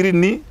cia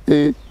ngirini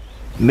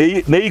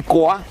nä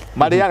ikwa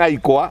marä aga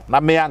ikwa na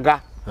mä anga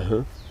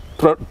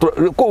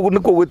kå nä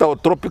kå gwä tagwo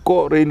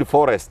tropical rain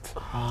forest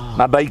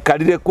na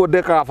ndaikarire kuo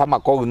ndekaga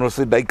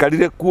pharmacognosy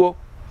ndaikarire kuo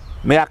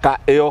miaka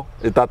iyo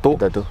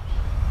 3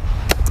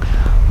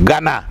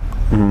 Ghana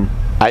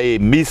I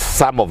miss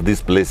some of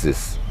these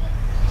places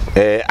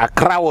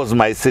Accra was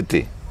my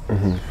city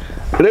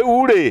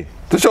riu ri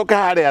tucoke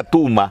haria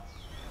tuma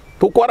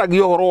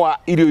tukwaragia horo wa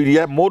irio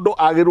iria mundu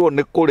agirwo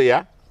ni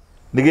kuria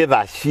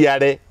nigetha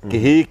ciare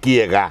kihi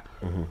kiega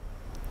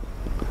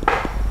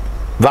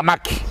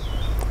thamaki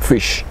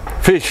fish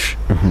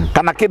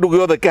kana kindu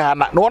giothe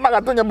kihana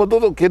nuonaga tunyamu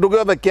tuthu kindu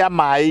giothe kia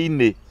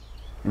mai-ini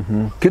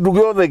kindu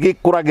giothe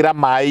gikuragira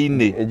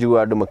mai-ini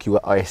njigua andu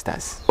makiuga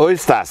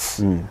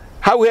oysters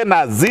hau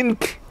hena zinc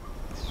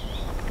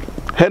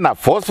hena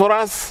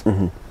phosphorus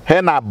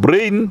hena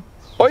brain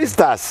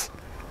oysters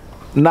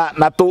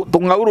na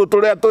tung'auru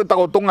turia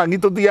twitagwo tung'ang'i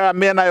tuthiaga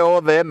miena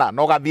yothe na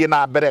no gathie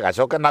na mbere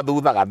gacoke na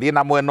thutha gathie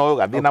na mwena uyu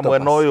gathie na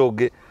mwena uyu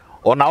ungi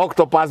ona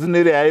octopus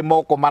ni ria i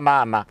moko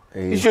manana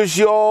icio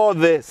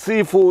ciothe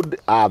seafood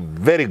are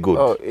very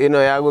good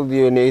ino ya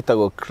guthio ni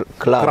itagwo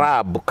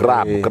crab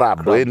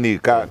eni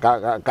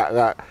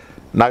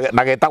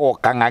na getagwo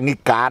kang'ang'i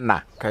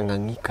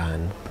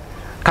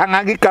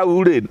kang'ang'i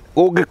kau ri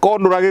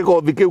ungikonura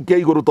gikothi kiu kia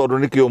iguru tondu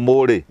ni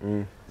kiumu ri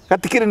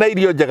gatikiri na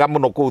irio njega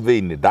muno kuu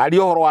thiini ndari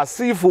horo wa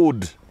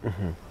seafood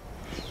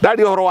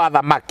ndari horo wa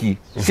thamaki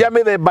cia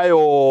mithemba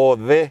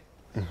yothe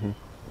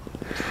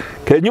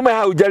kenyume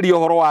hau njari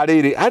horo wa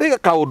riri hari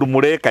kaundu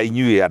mureka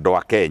inyue andu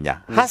a Kenya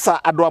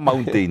hasa andu a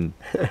mountain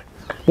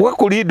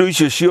mugakuria indo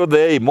icio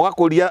ciothe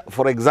mugakuria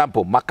for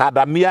example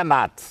macadamia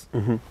nuts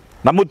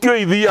na mutio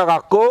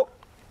ithiaga ku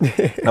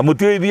na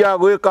mutio ithiaga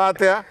gwika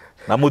atia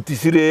na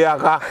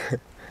muticiriaga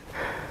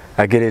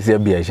akire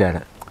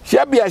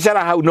cia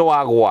biashara hau ni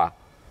wagwa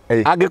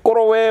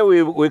Angĩkorwo we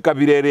wĩ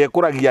kabira ĩrĩa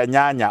ĩkũragia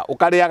nyanya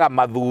ũkarĩaga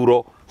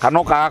mathuro kana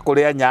ũkaga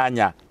kũrĩa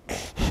nyanya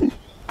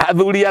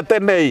athuri a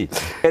tene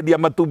endia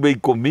matumbĩ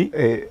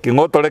 10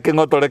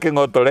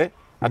 kĩng'otore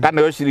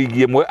akaneo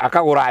ciringi 1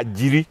 akagũra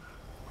njiri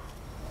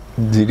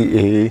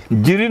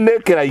nĩ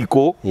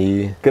kĩraikũ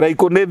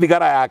nĩ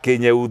thigara ya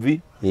kĩnyeuthi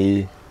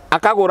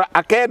akagũra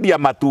akendia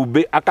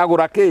matumbĩ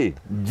akagũra kĩ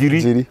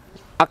njiri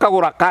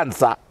akagũra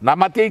cancer na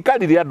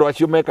matiaikarire andũ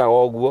acio mekaga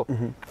ũguo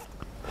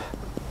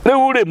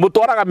rĩu rĩ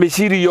mũtwaraga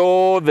mĩciri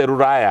yothe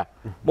Rũraya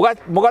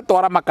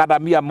mũgatwara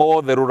makadamia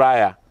mothe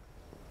Rũraya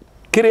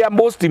kĩrĩa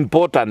most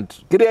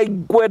important kĩrĩa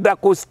ngwenda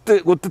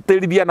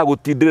gũtĩtĩrithia na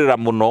gũtindĩrĩra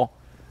mũno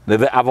nĩ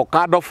the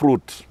avocado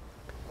fruit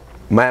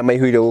maya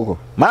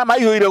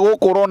maihũire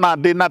gũkũ ũrona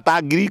ndĩna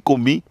ta ngiri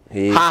 10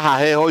 haha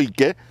heho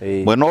ike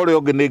mwena ũrĩa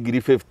ũngĩ nĩ ngiri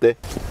 50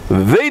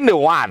 thĩinĩ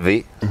wa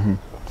thĩ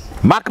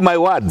mark my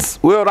words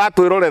we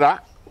ũratwĩrorera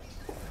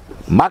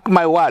mark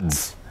my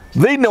words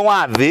thĩinĩ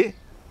wa thĩ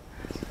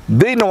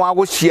thĩinĩ wa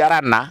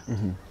gũciarana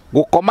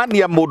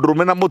gũkomania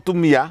mũndũrũme na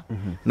mũtumia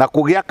na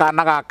kũgĩa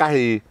kana ga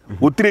kahĩĩ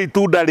gũtirĩ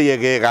itunda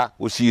rĩegega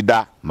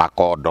gũcinda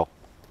makondo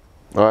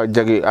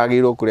njagi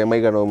agĩrĩirwo kũrĩa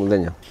maigana o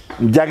mũthenya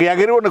njagi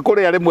agĩrĩirwo nĩ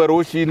kũrĩa rĩmwe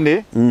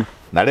rũcinĩ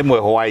na rĩmwe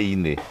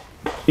hwaĩ-inĩ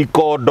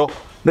ikondo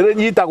nĩ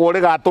rĩnyitagwo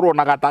rĩgatũrwo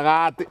na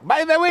gatagatĩ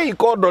by the way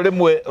ikondo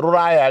rĩmwe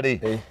Rũraya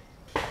rĩ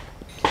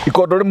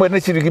ikondo rĩmwe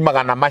nĩ ciringi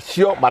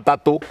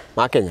 300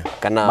 ma Kenya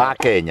kana ma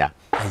Kenya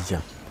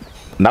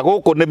na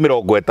gũkũ nĩ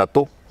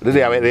 30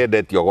 rĩrĩa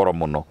wendetio goro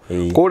mũno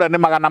kũrĩa nĩ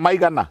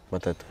 300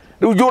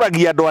 rĩu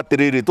njũragia andũ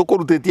atĩrĩrĩ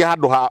tũkũrutĩtie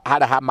handũ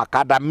harĩa ha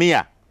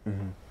macadamia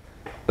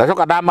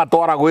ndacoka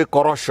ndamatwara gwĩ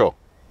korosho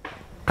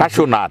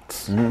cashew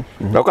nuts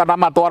ndacoka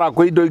ndamatwara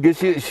kwĩ indo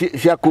ingĩ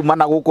cia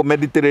kumana gũkũ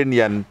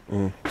Mediterranean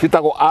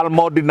citagwo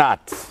almond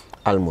nuts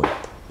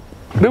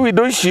rĩu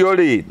indo icio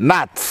rĩ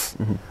nuts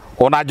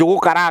ona njũgũ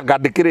karanga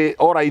ndĩkĩrĩ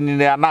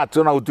ora-inĩ ya nuts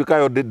ona gũtuĩka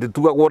yo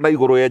ndĩtugagwo na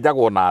igũrũ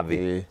yenjagwo na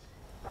thĩ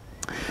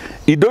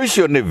indo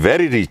icio nĩ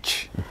very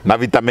rich na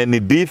vitamin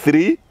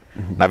D3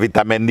 na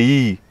vitamin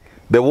E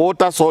the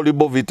water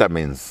soluble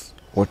vitamins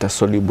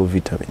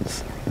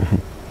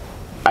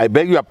I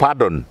beg your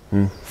pardon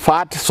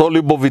fat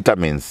soluble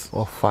vitamins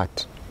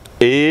fat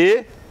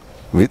A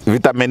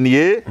vitamin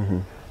A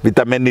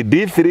vitamin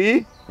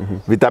D3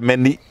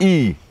 vitamin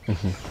E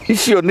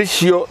icio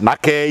nĩcio na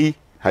K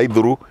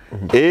haithuru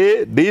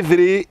A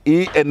D3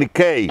 E and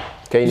K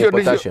icio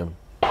potassium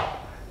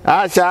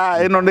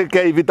acha ĩno nĩ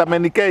K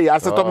vitamin K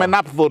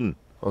acetaminophen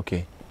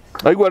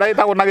aigua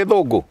raitagwo na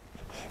gĩthũngũ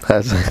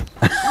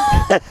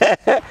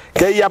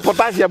K ya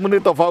potassium nĩ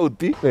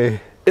tofauti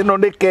ĩno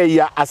nĩ K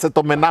ya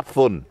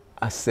acetaminophen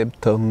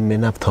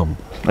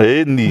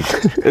ĩni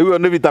ĩyo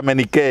nĩ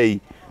vitamin K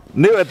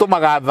nĩyo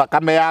ĩtũmaga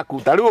thakame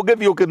yaku ta rĩu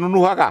ũngĩthiĩ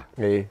ũkĩnunuhaga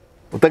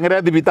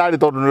ũteng'ere thibitarĩ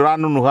tondũ nĩ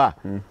ũranunuha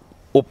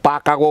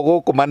ũpakagwo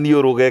gũkũ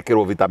maniũrũ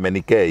ũgekĩrwo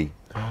vitamin K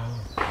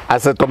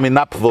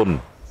acetaminophen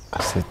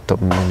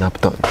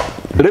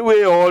rĩu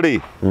ĩyo rĩ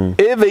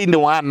ĩ thĩinĩ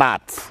wa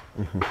nuts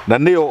na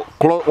nĩyo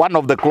one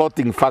of the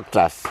clotting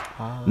factors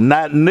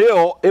na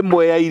nĩyo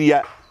ĩmwe ya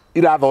iria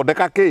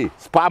irathondeka kĩ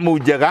sperm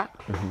njega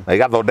na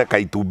igathondeka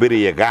itumbĩ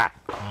rĩega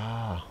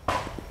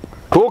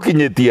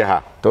tũkinyĩtie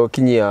ha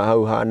tũkinyia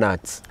hau ha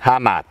nuts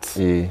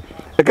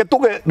reke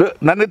tuge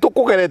na nĩ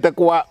tũkũgerete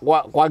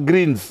kwa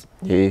greens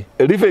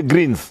leafy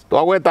greens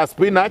twagweta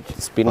spinach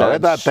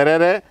twagweta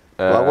terere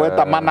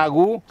twagweta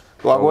managu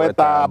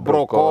twagweta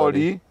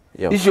broccoli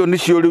icio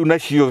nĩcio rĩu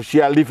nacio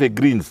cia leafy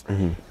greens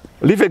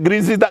leafy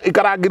greens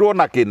ikarangirwo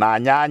na kĩ na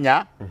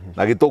nyanya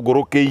na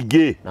gĩtũngũrũ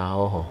kĩingĩ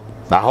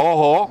na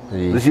hoho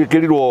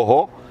nĩciĩkĩrirwo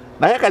ho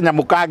na he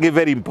kanyamũ kangĩ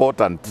very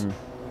important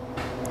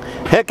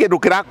he kĩndũ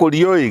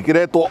kĩrakũrio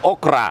kĩretwo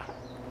okra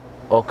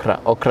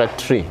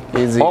tree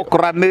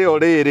okra nĩyo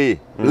rĩrĩ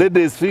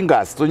ladies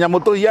fingers tũnyamũ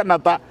tũhiana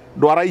ta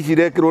ndwara ici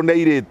irekĩrwo nĩ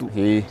airĩtu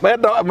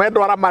me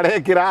ndwara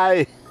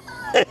marekĩra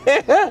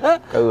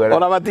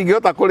ona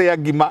matingĩhota kũrĩa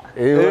ngima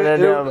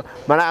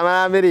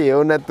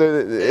maramĩrĩo na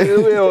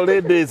ĩyo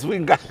ladies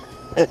finger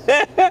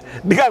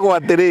ndigagwo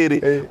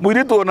atĩrĩrĩ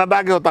mũirĩtu ona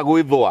ndangĩhota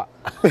gwĩthũa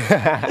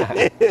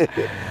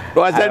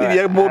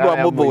twacaririe mũndũ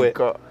amũthũe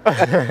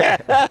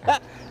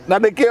na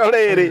nĩkĩo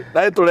rĩrĩ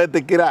na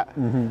nĩtũretĩkĩra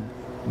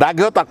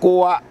ndangĩhota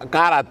kũa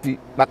karati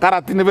na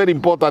karati nĩ very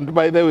important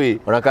by the way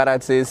ona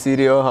karati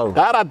cirio hau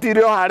karati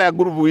irio harĩa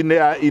ngurubu-inĩ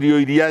ya irio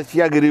iria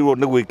ciagĩrĩirwo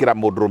nĩ gwĩkĩra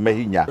mũndũrũme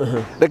hinya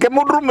reke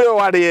mũndũrũme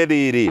ũyũ arĩe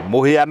rĩrĩ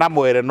mũhĩa na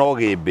mwere no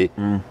gĩmbĩ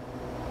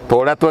ta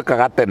ũrĩa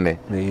twekaga tene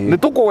nĩ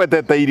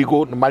tũkũgwetete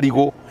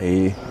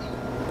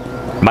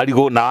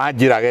marigũ na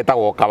wanjĩra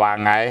getagwo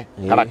kawang'ae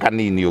kana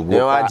kanini ũguo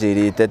nĩ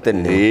wanjĩrĩte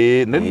tene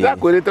nĩ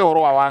ndakwĩrĩte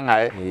ũhoro wa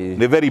wang'ae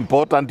nĩ very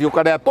important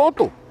ũkarĩa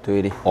tũtũ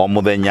o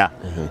mũthenya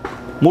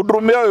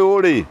mũndũrũme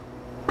ũyũ rĩ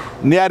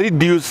nĩ a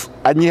reduce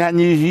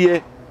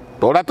anyihanyihie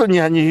ta ũrĩa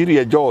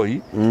tũnyihanyihirie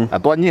njohi na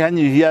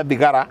twanyihanyihia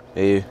thigara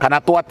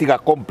kana twatiga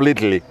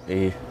completely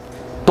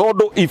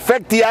tondũ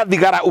effect ya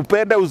thigara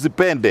upende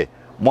usipende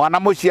mwana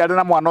mũciare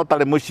na mwana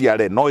ũtarĩ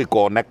mũciare no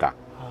ikoneka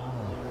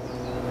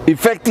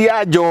effect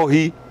ya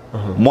njohi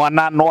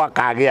mwana no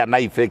akagĩa na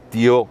effect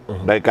yo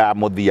ndagĩka ya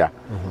mũthia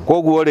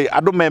koguo rĩ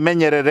andũ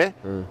memenyerere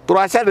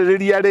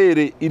tũracarĩrĩria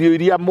rĩrĩ irio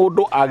iria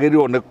mũndũ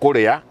agĩrĩirwo nĩ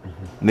kũrĩa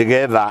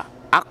nĩgetha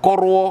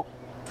akorwo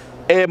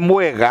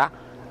mwega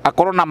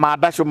akorwo na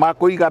mandacũ ma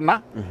kũigana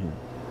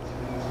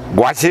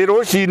ngwacĩ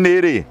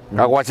rũcinĩ rĩ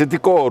ngwacĩ ti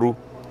koru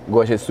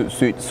ngwacĩ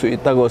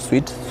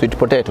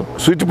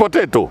sweet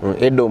potato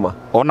ndũma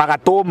ona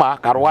gatũma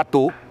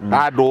karwatũ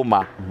ka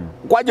ndũma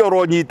kwanja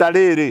ũronyita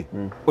rĩrĩ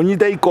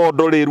ũnyite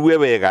ikondo rĩrue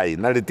wega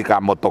na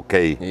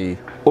rĩtikamotoke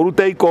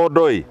ũrute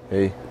ikondo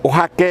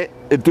ũhake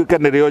ĩtuĩke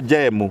nĩrĩo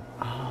njemu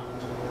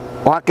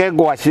ũhake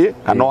ngwacĩ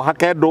kana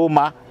ũhake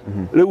ndũma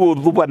rĩu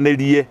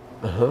ũthubanĩrie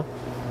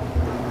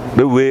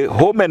rĩu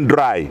home and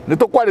dry nĩ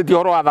tũkwarĩtie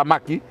ũhoro wa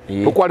thamaki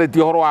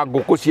tũkwarĩtie ũhoro wa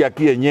ngũkũ cia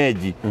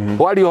kienyeji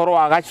twari ũhoro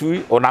wa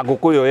gacui ona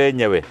ngũkũ yo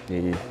yenyewe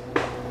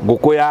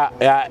ngũkũ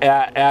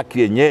ya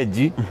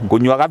kienyeji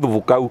kũnyua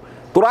gathubu kau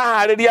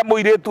tũraharĩria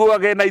mũirĩtu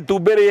agĩe na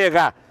itumbĩ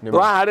rĩega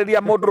tũraharĩria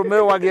mũndũrũme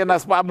ũyũ agĩe na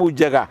sperm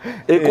njega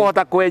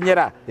ĩkũhota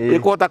kwenyera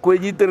ĩkũhota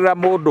kwĩnyitĩrĩra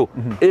mũndũ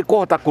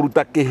ĩkũhota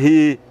kũruta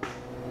kĩhĩĩ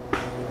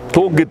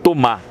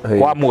tũngĩtũma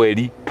kwa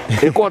mweri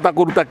ĩkũhota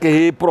kũruta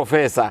kĩhĩĩ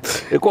professor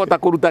ĩkũhota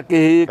kũruta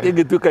kĩhĩĩ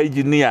kĩngĩtuĩka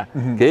engineer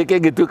kĩhĩĩ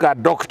kĩngĩtuĩka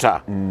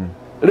doctor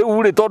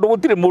rĩu rĩ tondũ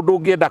gũtirĩ mũndũ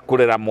ũngĩenda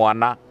kũrera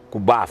mwana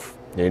kubafu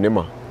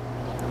nĩma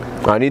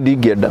ani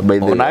ndingĩenda by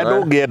the way ona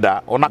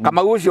ndũngĩenda ona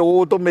Kamau ũcio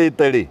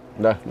gũgũtũmĩte rĩ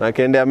na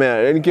kende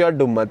amenya nĩkĩo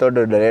ndũma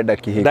tondũ ndarenda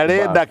kĩhĩĩ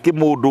ndarenda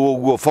kĩmũndũ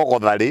ũguo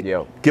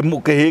bogotharĩ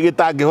kĩhĩĩ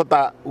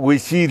gĩtangĩhota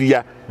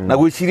gwĩciria na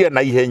gwĩciria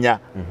na ihenya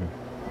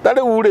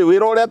tarĩu rĩ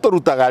wĩra ũrĩa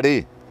tũrutaga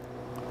rĩ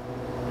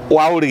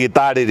wa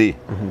ũrĩgĩtarĩ rĩ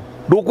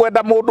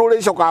ndũkwenda mũndũ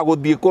ũrĩcokaga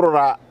gũthiĩ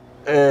kũrora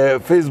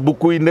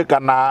Facebook-inĩ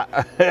kana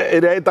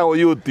ĩrĩa ĩtagwo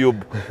YouTube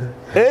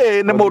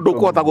nĩ mũndũ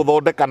ũkũhota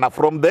gũthondekana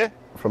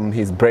from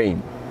his brain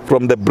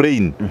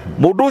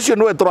mũndũ ũcio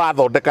nĩwe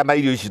tũrathondeka na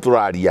irio ici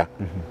tũraria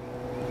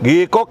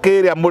gĩko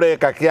kĩrĩa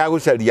mũreka kĩa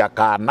gũcaria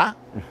kana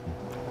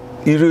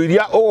irio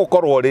iria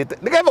ũgũkorwo ũrĩte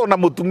nĩgetha ona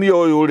mũtumia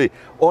ũyũ rĩ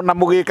ona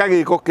mũgĩka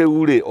gĩko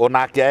kĩu rĩ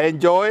onake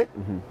enjoy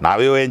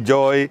nawe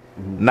enjoy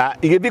na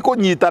igĩthiĩ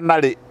kũnyitana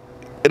rĩ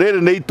rĩrĩ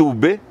nĩ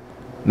itumbĩ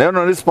na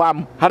ĩno nĩ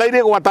sperm harĩa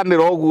irĩ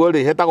gwatanĩra ũguo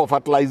rĩ hetagwo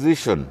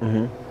fertilization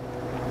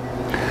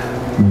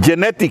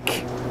genetic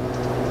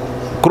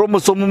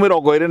chromosome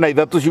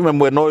 23 ciume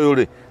mwena ũyũ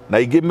rĩ na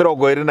ingĩ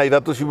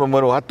 23 ciume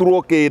mwena ũyũ haturwo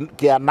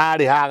kĩana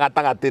rĩ haha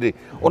gatagatĩ rĩ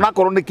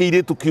onakorwo nĩ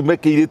kĩirĩtu kiume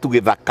kĩirĩtu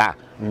gĩthaka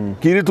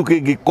kĩirĩtu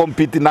kĩngĩ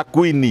compete na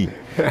queen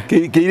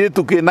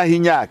kĩirĩtu kĩna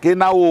hinya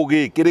kĩna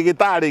ũgĩ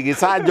kĩrĩgĩtarĩ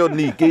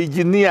gĩcanjoni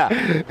kĩinjinia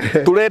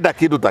tũrenda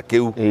kĩndũ ta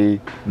kĩu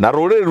na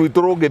rũrĩrĩ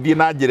rwitũ rũngĩthiĩ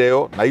na njĩra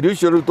ĩyo na irio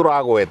icio rĩu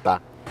tũragweta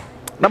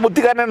na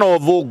mũtigane na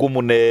ũthũngũ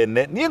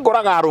mũnene niĩ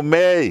ngoraga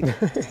arũme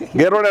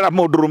ngerorera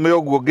mũndũrũme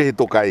ũguo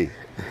ngĩhĩtũka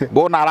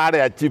ngona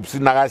ararĩa chips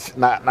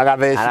na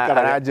gatheci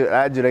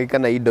aranjũra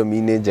kana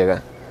indomie nĩ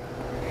njega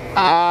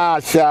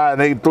aca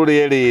nĩ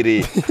tũrĩe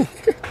rĩrĩ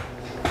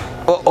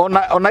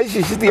ona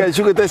ici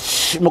citigacugĩte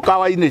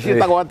mũkawa-inĩ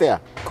ciĩtagwo atĩa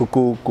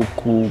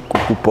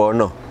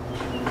kukupono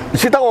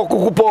ciĩtagwo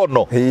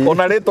kukupono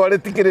ona rĩtwa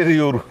rĩtikĩrĩ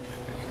rĩũru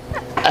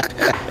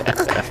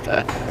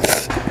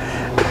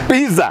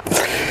pizza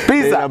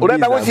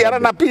urenda gũciara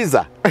na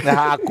pizza nĩ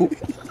haku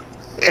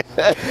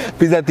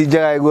pizza ti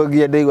njega iguo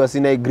ngienda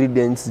cina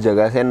ingredients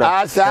njega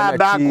aca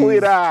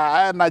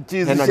ndakwĩra na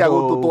cheese cia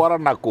gũtũtwara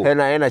naku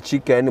hena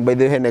chicken by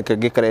the way hena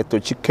kĩngĩ karetwo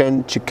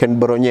chicken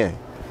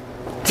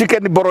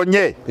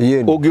bolognese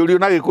ũngĩũrio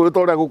na gĩkũyũ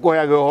torĩa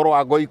gũkũheaga ũhoro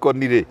wa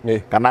ngoikoni rĩ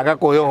kana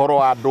gakũhe ũhoro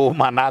wa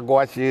ndũma na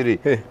ngwacĩ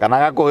rĩ kana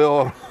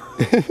gakũhe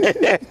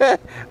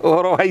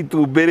ũhoro wa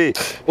itumbĩ rĩ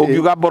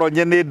ũngiuga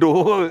bolognese nĩ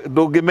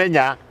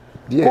ndũngĩmenya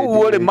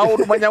koguo rĩ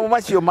maũndũ manyamũ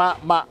macio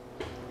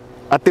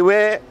atĩ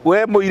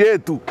we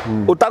mũirĩtu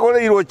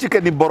ũtagũrĩirwo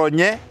chicken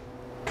bolognese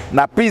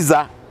na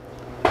pizza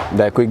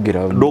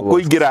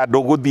ndũkũingĩra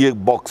ndũgũthiĩ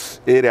box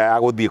ĩrĩa ya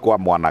gũthiĩ kwa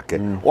mwanake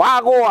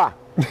wagũa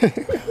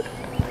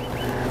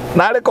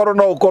narĩ korwo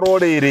no ũkorwo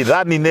rĩrĩ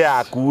thani-inĩ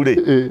yaku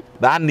rĩ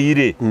thani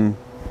rĩ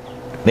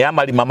nĩ ya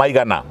marima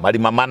maigana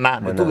marima mana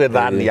nĩ tuge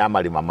thani ya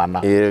marima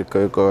mana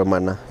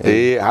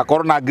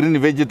hakorwo na green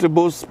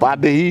vegetables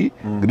padhi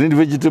green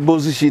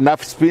vegetables cina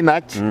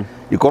spinach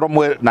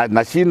ikorwo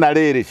na cina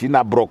rĩrĩ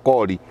cina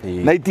broccoli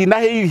na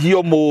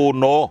itinahĩihio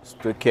mũno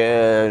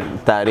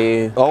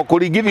o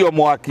kũringithio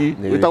mwaki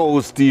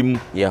wĩtagwo steam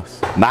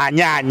na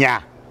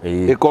nyanya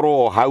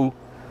ĩkorwo hau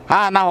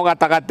haha naho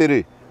gatagatĩ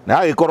rĩ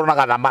na ĩkorwo na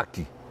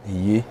gathamaki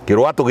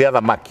kĩrwatũ gĩa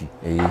thamaki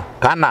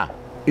kana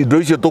indo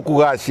icio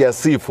tũkuga cia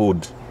seafood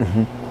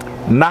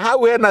na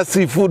hau hena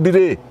seafood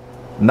rĩ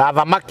na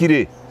thamaki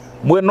rĩ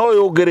mwena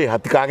ũyũ ũngĩ rĩ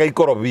hatikage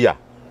ikorobia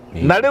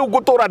na rĩu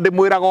ngũtũra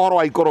ndĩmwĩraga ũhoro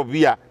wa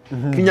ikorobia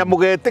kinya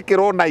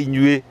mũgetĩkĩra ona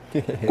inyuĩ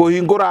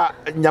kũhingũra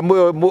nyamũ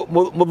ĩyo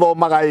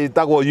mũthomaga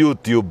ĩtagwo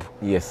YouTube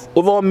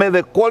ũthome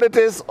the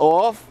qualities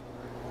of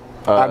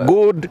a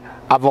good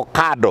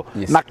avocado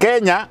na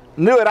Kenya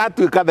nĩyo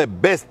ĩratuĩka the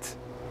best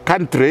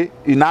country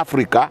in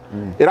Africa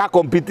ira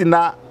compete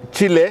na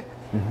Chile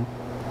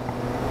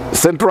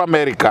Central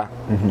America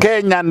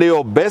Kenya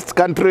nĩyo best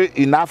country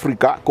in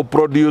Africa to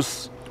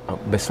produce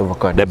Best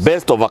avocado. The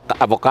best of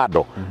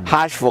avocado.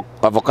 Hash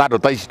avocado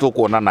ta ici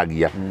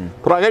tukuonanagia.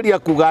 Turageria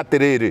kuga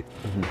atiriri.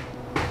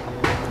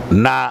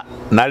 Na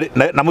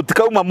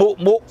mutikauma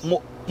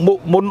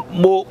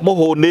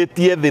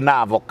muhunetie thi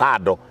na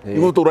avocado.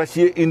 Igu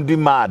turacie in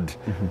demand.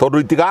 Tondu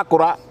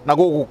itigakura na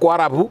guku kwa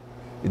Arabu,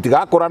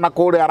 itigakura na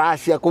kure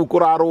Russia kuu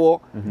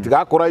kurarwo,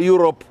 itigakura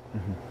Europe.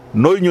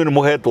 No inyu ni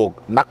muhetwo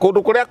na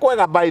kundu kuria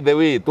kwega by the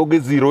way tungi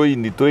zero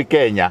in twi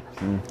Kenya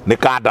ni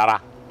Kandara.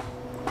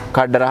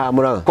 Kandara ha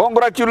Murang'a.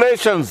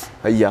 Congratulations.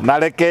 Aya. Na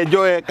reke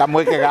njoe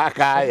kamweke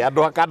gaka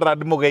andu a Kandara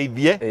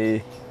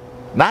ndimugeithie.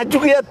 Na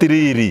njugi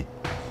atiriri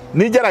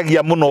ni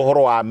njaragia muno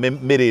horo wa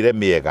mirire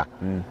miega.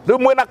 Riu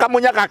mwina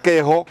kamunyaka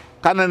keho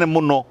kanene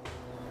muno.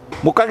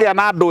 Mukagia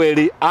na andu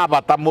eri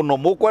abata muno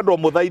mukwendwo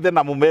muthaithe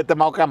na mumete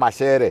mauka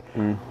macere.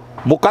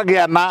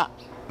 Mukagia na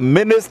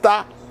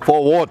Minister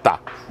for Water.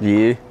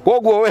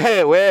 Koguo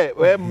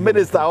we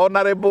Minister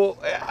Honorable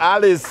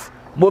Alice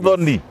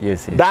Muthoni.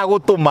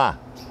 Ndagutuma.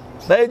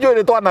 Na enjoy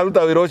ni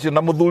twanaruta wira ucio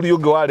na muthuri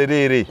ungi wari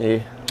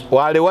riri.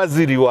 Wari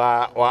waziri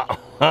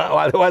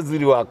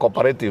wa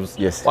cooperatives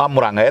wa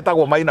Murang'a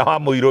etagwo Maina wa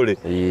Muiruri.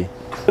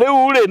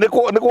 Riu ri ni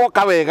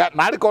gwoka wega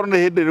na ari korwo ni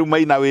hindi riu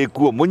Maina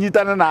wikuo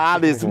munyitane na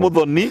Alice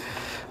Muthoni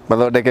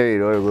mathondeke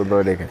wira uyu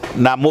guthondeke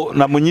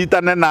na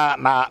munyitane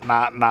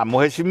na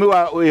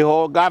muheshimiwa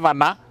wiho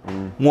governor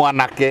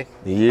mwanake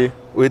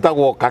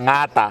witagwo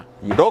Kang'ata,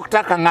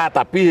 Dr.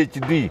 Kang'ata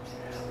PhD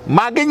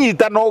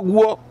maginyitana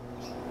uguo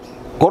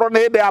korwo ni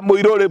hindi ya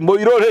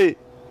Muiruri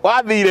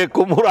wathire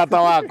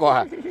kumurata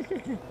wakwa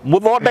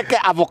muthondeke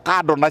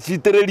avocado na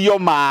citiririo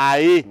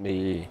mai.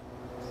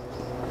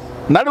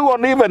 Na riu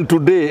on even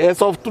today,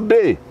 as of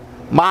today,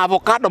 ma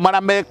avocado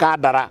maria me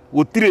Kandara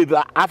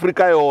gutire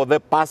Africa yothe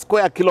per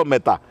square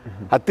kilometer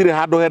hatire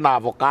handu hena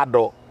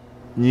avocado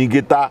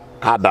nyingi ta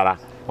Kandara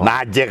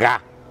na njega.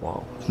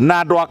 Na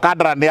andu a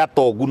Kandara ni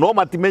atongu no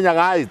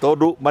matimenyaga ai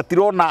tondu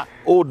matirona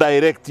o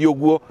direct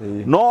uguo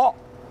no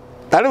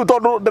tariu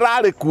tondu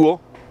ndirari kuo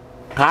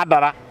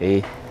Kandara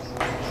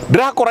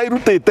ndirakora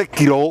irutite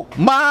kiro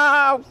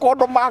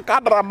kondo ma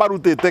Kandara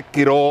marutite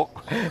kiro.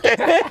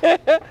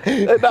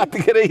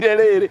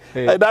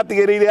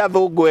 Ndatigereire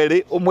athungu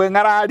eri umwe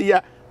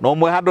ng'araria na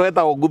umwe handu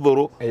hetagwo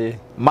Nguthuru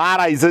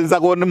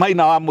maraicencagwo ni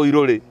Maina wa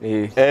Muiruri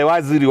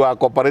waziri wa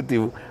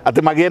cooperative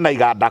ati magie na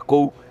iganda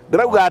kuu.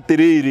 Ndirauga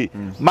atiriri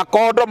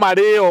makondo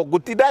mario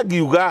gutinda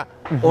ngiuga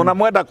ona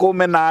mwenda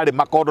kumena ri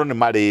makondo ni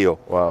mario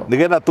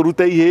nigetha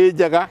turute ihĩ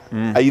njega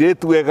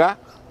airetu wega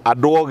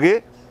andu ogi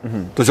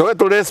tucoke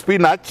tule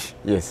spinach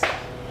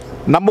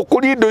na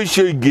mukurie indo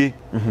icio ingi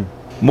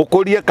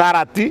mukurie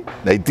karati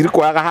na itiri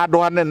kwaga handu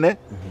hanene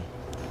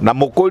na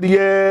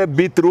mukurie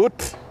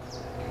beetroot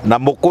na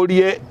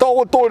mukurie to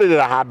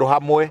guturirira handu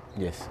hamwe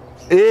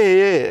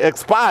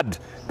expand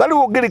tari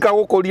ungirika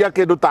gukuria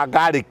kindu ta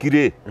garlic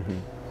ri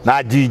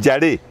na ginger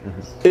ri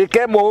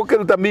ikemwe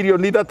gukiruta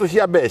milioni 3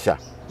 cia mbeca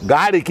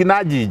garlic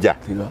na ginger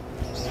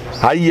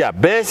haya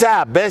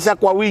beca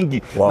kwa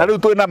wingi na riu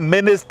twina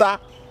Minister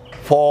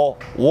for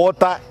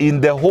Water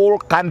in the whole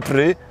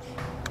country.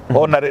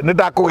 Onare ni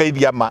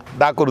ndakugeithia ma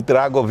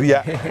ndakurutira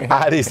ngobia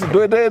Alice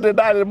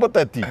ndari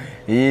muteti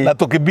na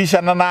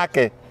tukibishana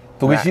nake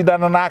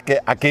tugishindana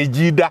nake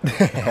akijinda.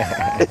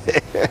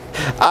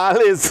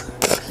 Alice,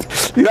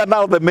 you are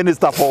now the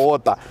Minister for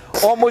Water.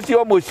 O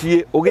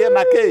mucie ugie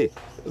na ki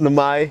ni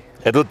mai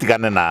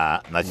tutigane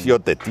na cio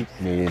teti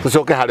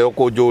tucoke hari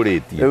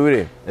ukunjuritie riu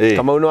ri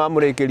kama uno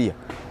amurikiria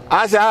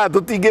aca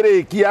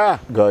tutingirikia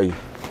ngai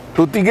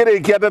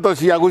tutingirikia ndeto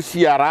cia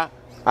guciara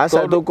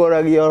aca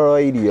tukoragia oro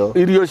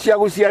irio cia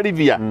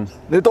guciarithia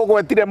ni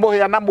tugwetire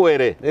muhia na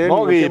mwere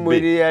no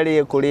gimbi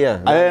ari kuria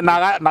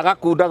na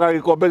gakunda ga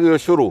gikombe gi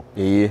ucuru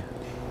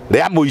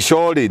ria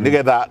muico ri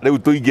nigetha riu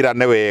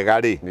tuingirane wega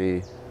ri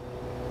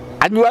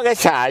anyuage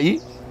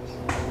cai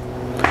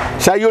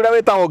uria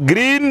witagwo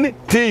green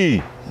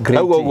tea.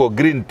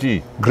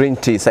 Green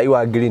tea sai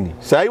wa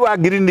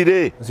green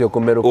ri ucio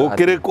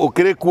kumeruka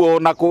ukiri kuo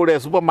na kure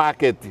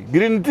supermarket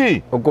green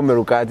tea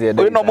ukumeruka ati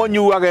no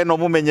munyuaga no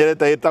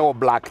mumenyerete itagwo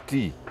black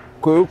tea.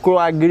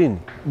 Kwa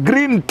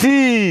green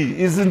tea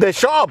is in the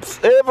shops,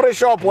 every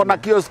shop ona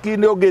kioski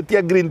ni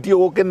ugetia green tea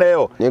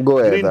ukineo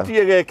green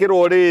tea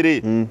igekirwo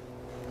riri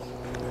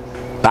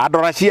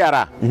tandora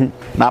ciara.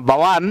 Number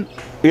 1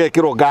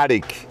 igekirwo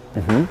garlic.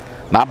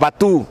 Number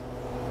 2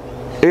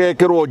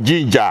 igekirwo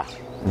ginger.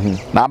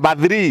 Number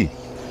 3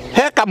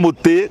 he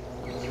kamuti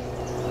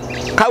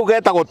kau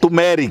getagwo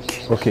turmeric.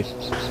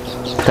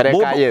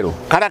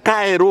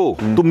 Kareka yero.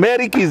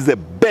 Turmeric is the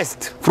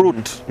best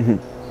fruit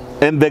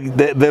and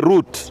the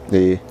root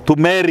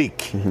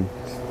turmeric.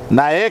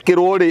 Na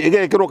ekirwo ri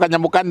igekirwo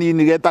kanyamu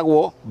kanini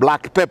getagwo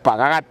black pepper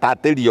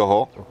gagatatirio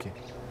ho.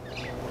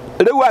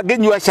 Riu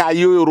anginyua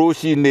cai uyu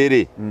rucini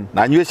ri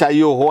na anyue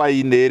cai uyu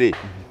hwaini ri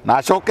na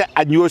acoke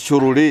anyue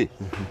curu ri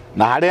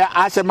na haria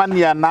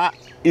acemania na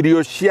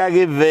irio cia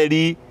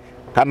githeri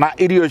kana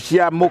irio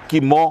cia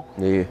mukimo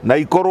na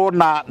ikorwo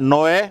na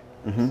noe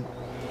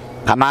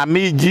kana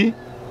minji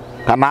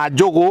kana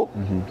njugu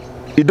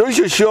indo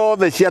icio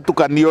ciothe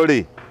ciatukanio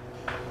ri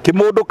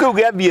Kimundu kiu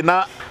giathie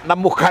na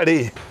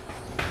mukari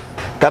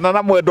kana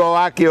na mwendwa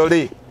wake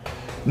ori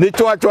ni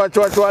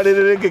chwa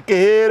ringi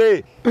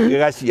kihiri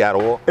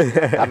gigaciarwo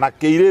kana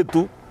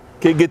kiiritu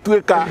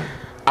kingituika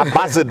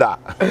ambassador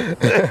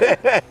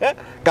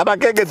kana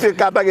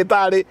kingituika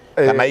ndagitari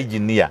kana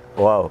engineer.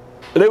 Wow.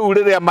 Riu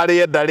riria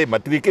marienda ri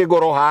matirike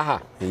ngoro haha.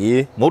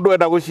 Mundu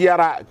enda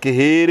guciara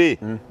kihiri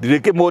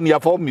ndirike monia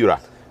formula.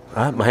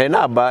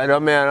 Mahena ba no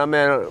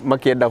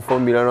makienda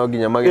formula no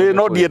ginya magende.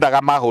 No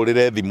ndiendaga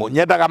mahurire thimu,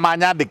 nyendaga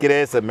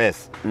manyandikire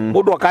SMS.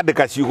 Mundu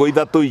akandika ciugo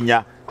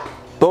 3-4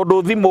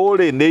 tondu thimu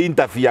ri ni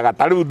interfere ga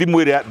tariu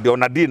thimu iri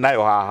ndiona ndi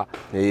nayo haha.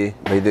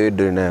 Maitho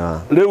ndi nayo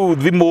haha. Riu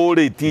thimu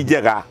ri ti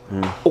njega.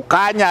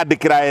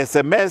 Ukanyandikira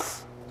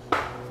SMS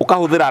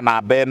ukahuthira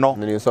namba eno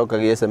ni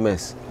ucokagia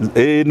SMS.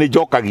 Ni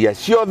njokagia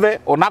ciothe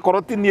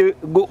onakorwo ti ni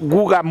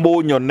nguga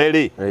munyone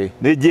ri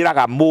ni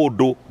njiraga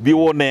mundu thi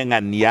wone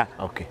ng'ania.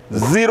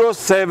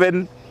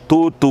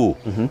 0722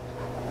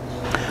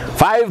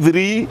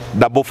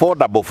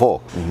 534444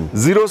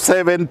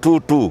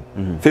 0722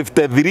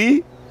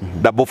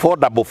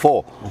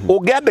 534444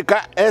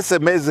 ungiandika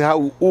SMS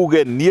hau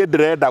uge nie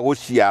ndirenda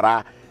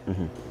guciara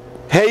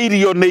he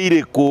irio ni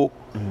iriku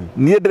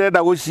nie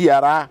ndirenda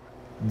guciara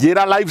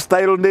njira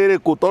lifestyle ni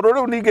iriku tondu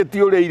riu ninge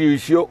ti uria irio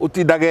icio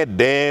utindage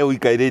nde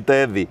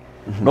uikairite thi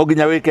no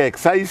nginya wike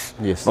exercise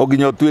no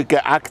nginya utuike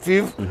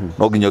active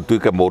no nginya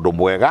utuike mundu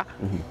mwega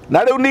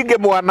na riu ninge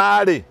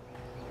mwana ri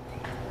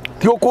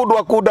ti ukundu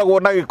akundagwo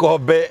na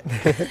gikombe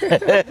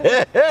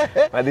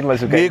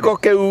giko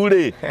kiu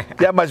ri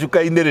kia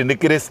macuka-ini ri ni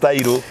kiri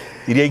style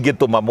iria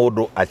ingituma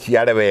mundu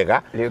aciare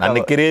wega na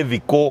ni kiri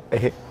thiku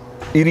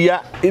iria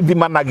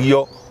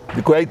ithimanagio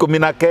thiku ya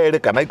 12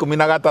 kana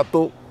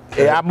 13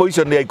 ya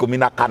muico ni ya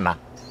 14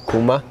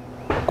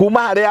 kuma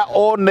haria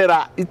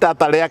onera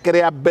itata riake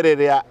ria mbere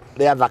ria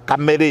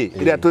thakame ri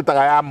iria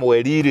twitaga ya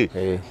mweri ri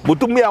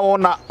mutumia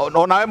wona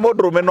we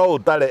mundurume no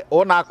utare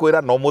ona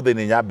akwira no muthi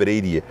ni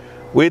nyambiriirie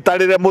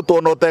witarire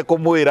mutu no te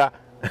kumwira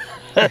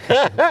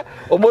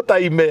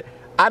umutaime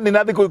ani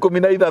na thiku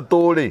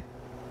 13 ri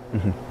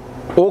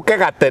uke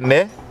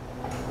gatene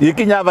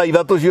ikinya thaa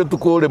 3 cio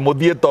tuku ri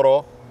muthie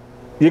toro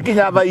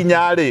ikinya thaa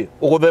 4 ri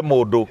uguthe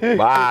mundu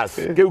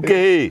bas kiu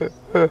kihi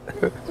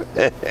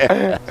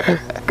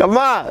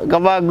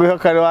kama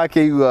ngwihoka ni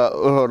wakiigua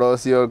uhoro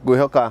ucio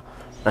ngwihoka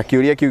na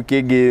kiuria kiu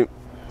kingi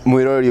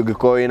mwirori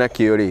ungiko wina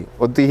kiuri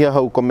utihia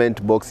hau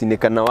comment box ni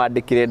kana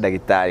wandikire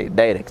ndagitari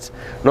direct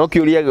no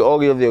kiuria o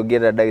giothe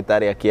ungienda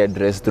ndagitari aki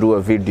address through a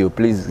video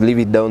please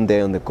leave it down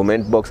there on the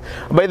comment box.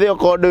 By the way,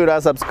 if you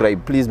are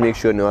subscribe, please make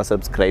sure you are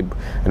subscribe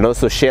and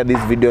also share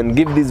this video and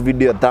give this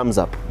video a thumbs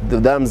up.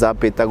 The thumbs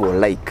up itago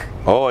like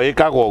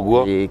ikago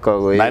uguo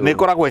na ni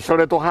koragwo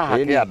icoretwo haha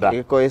kianda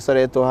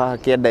icoretwo haha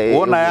kianda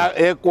wona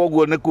ekwo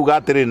uguo ni kuga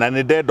atiri na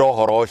ni ndenda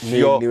uhoro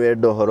ucio ni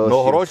wenda uhoro ucio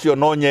no uhoro ucio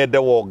no nyende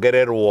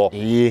wongererwo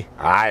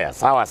haya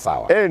sawa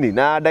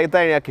na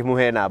ndagitari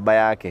akimuhe namba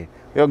yake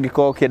yo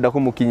ngiko kienda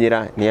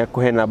kumukinyira ni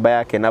akuhe namba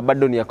yake na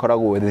bado ni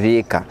akoragwo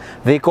thika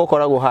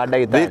ukoragwo ha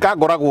ndagitari thika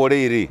ngoragwo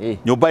riri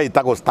nyumba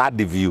itago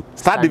study view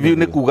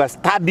ni kuga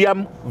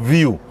stadium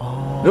view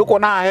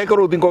Nukona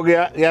hekoro thingo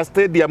ya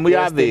stadium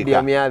ya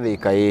Thika.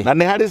 Na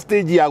ni hari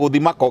stage ya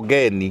guthima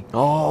kogeni.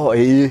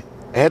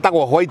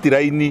 Hetagwo White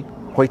Line.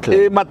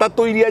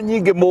 Matatu iria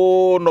nyingi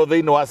muno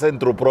thiini wa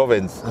Central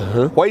Province.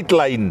 White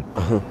Line.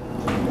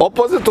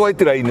 Opposite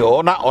White Line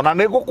ona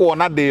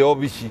nigukuona ndi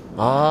obici.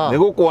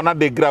 Nigukuona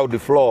ndi ground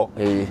floor.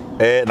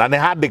 Na ni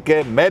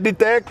handike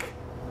Meditech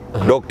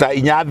Dr.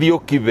 Inyathi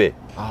Okibe.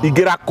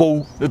 Igira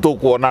kou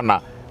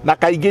nitukuonana. Na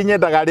kaingi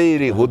nyendaga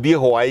riri guthie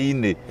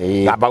hwaini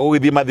ngamba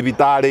gugithie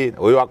mathibitari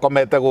uyu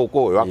akomete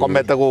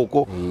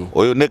guku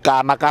uyu ni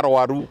kana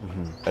karwaru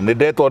ni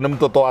ndetwo ni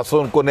mtoto wa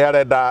Sonko ni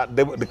arenda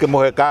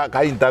ndikimuhe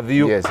ka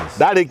interview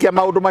ndarikia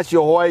maundu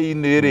macio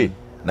hwaini ri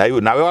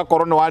nawe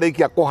wakorwo ni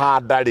warikia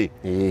kuhanda ri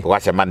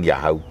tugacemania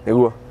hau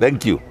niguo.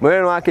 Thank you.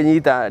 Mwene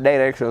wakinyita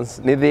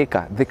directions ni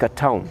Thika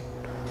town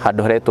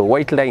handu haretwo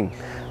White Line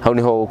hau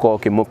niho uko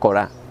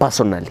kimukora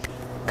personally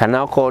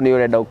kana uko ni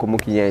urenda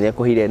kumukinyia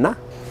kuhire na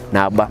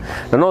namba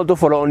na no to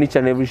follow on each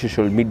and every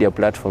social media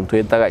platform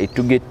twetaga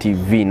Itugi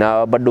TV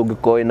na bado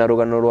ngikoe na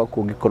rugano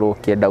rwaku ngikorwo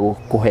kienda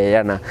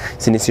kuheana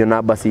sinicio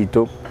namba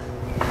citu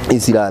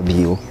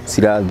isirathiu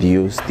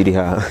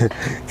stiriha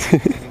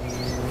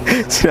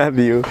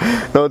sirathiu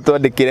no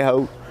twandikire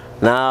hau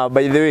na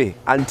by the way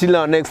until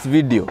our next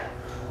video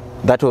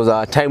that was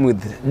our time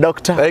with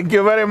Dr. Thank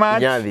you very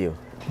much.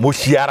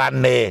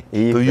 Muciarane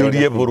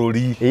tuyurie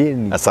bururi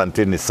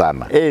asanteni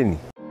sana.